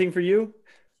 Barth, anything for you?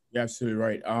 You're absolutely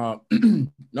right.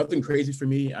 Nothing crazy for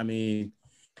me. I mean,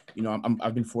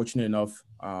 I've been fortunate enough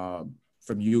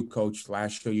from you, Coach,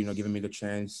 last year, giving me the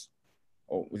chance.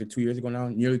 Oh, was it 2 years ago now?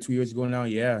 Nearly 2 years ago now.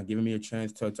 Yeah, giving me a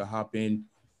chance to hop into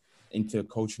the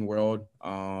coaching world.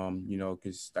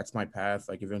 Because that's my path.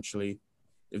 Like, eventually,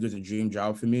 if there's a dream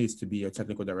job for me, is to be a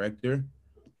technical director,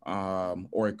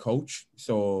 or a coach.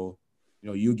 So,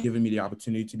 you giving me the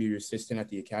opportunity to be your assistant at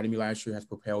the academy last year has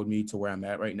propelled me to where I'm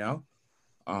at right now.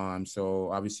 So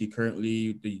obviously,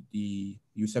 currently the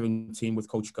U17 with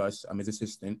Coach Gus, I'm his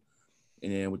assistant.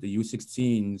 And then with the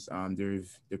U16s,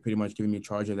 they're pretty much giving me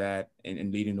charge of that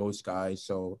and leading those guys.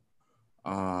 So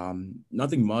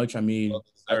nothing much. I mean,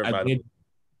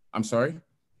 I'm sorry?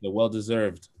 They're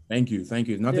well-deserved. Thank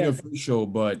you. Nothing Yeah. official,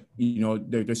 but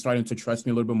they're starting to trust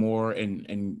me a little bit more,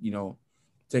 and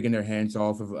taking their hands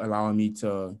off of allowing me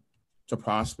to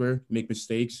prosper, make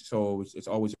mistakes. So it's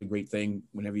always a great thing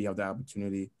whenever you have the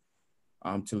opportunity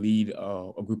to lead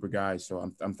a group of guys.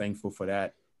 So I'm thankful for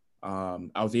that.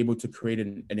 I was able to create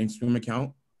an Instagram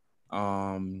account,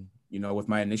 with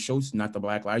my initials, not the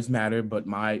Black Lives Matter, but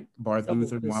my Barth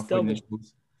Luther Mafra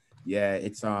initials. Yeah,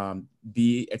 it's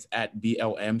it's at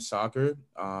BLM Soccer.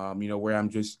 Where I'm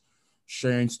just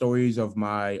sharing stories of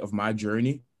my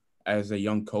journey as a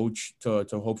young coach to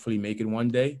hopefully make it one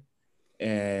day.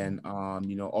 And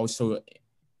also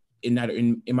in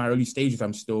my early stages,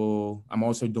 I'm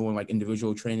also doing like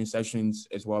individual training sessions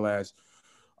as well as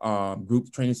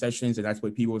group training sessions, and that's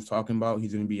what people was talking about.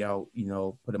 He's going to be out,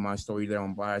 putting my story there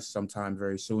on blast sometime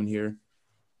very soon here.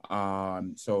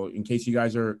 So in case you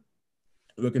guys are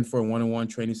looking for a one-on-one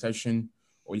training session,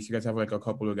 or if you guys have like a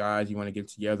couple of guys you want to get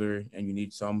together and you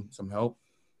need some help,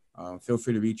 feel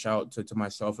free to reach out to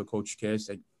myself or Coach Kish.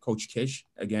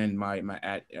 Again, my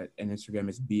at and Instagram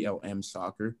is BLM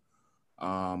Soccer.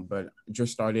 But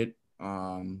just started.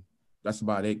 That's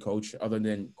about it, Coach. Other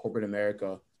than corporate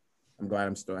America, I'm glad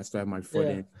I still have my foot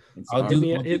in.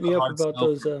 Hit me up about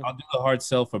those. I'll do the hard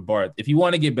sell for Barth. If you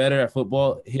want to get better at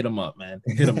football, hit him up, man.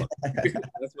 Hit him up.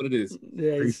 That's what it is.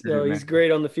 Yeah, he's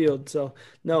great on the field. So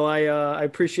no, I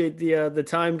appreciate the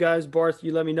time, guys. Barth,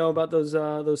 you let me know about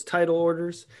those title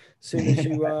orders soon as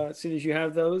you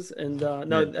have those. And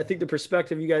I think the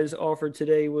perspective you guys offered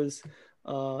today was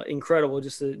incredible.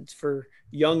 Just for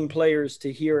young players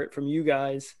to hear it from you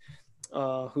guys.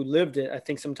 Who lived it. I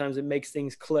think sometimes it makes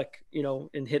things click,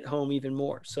 and hit home even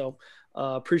more. So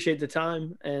appreciate the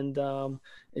time and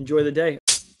enjoy the day.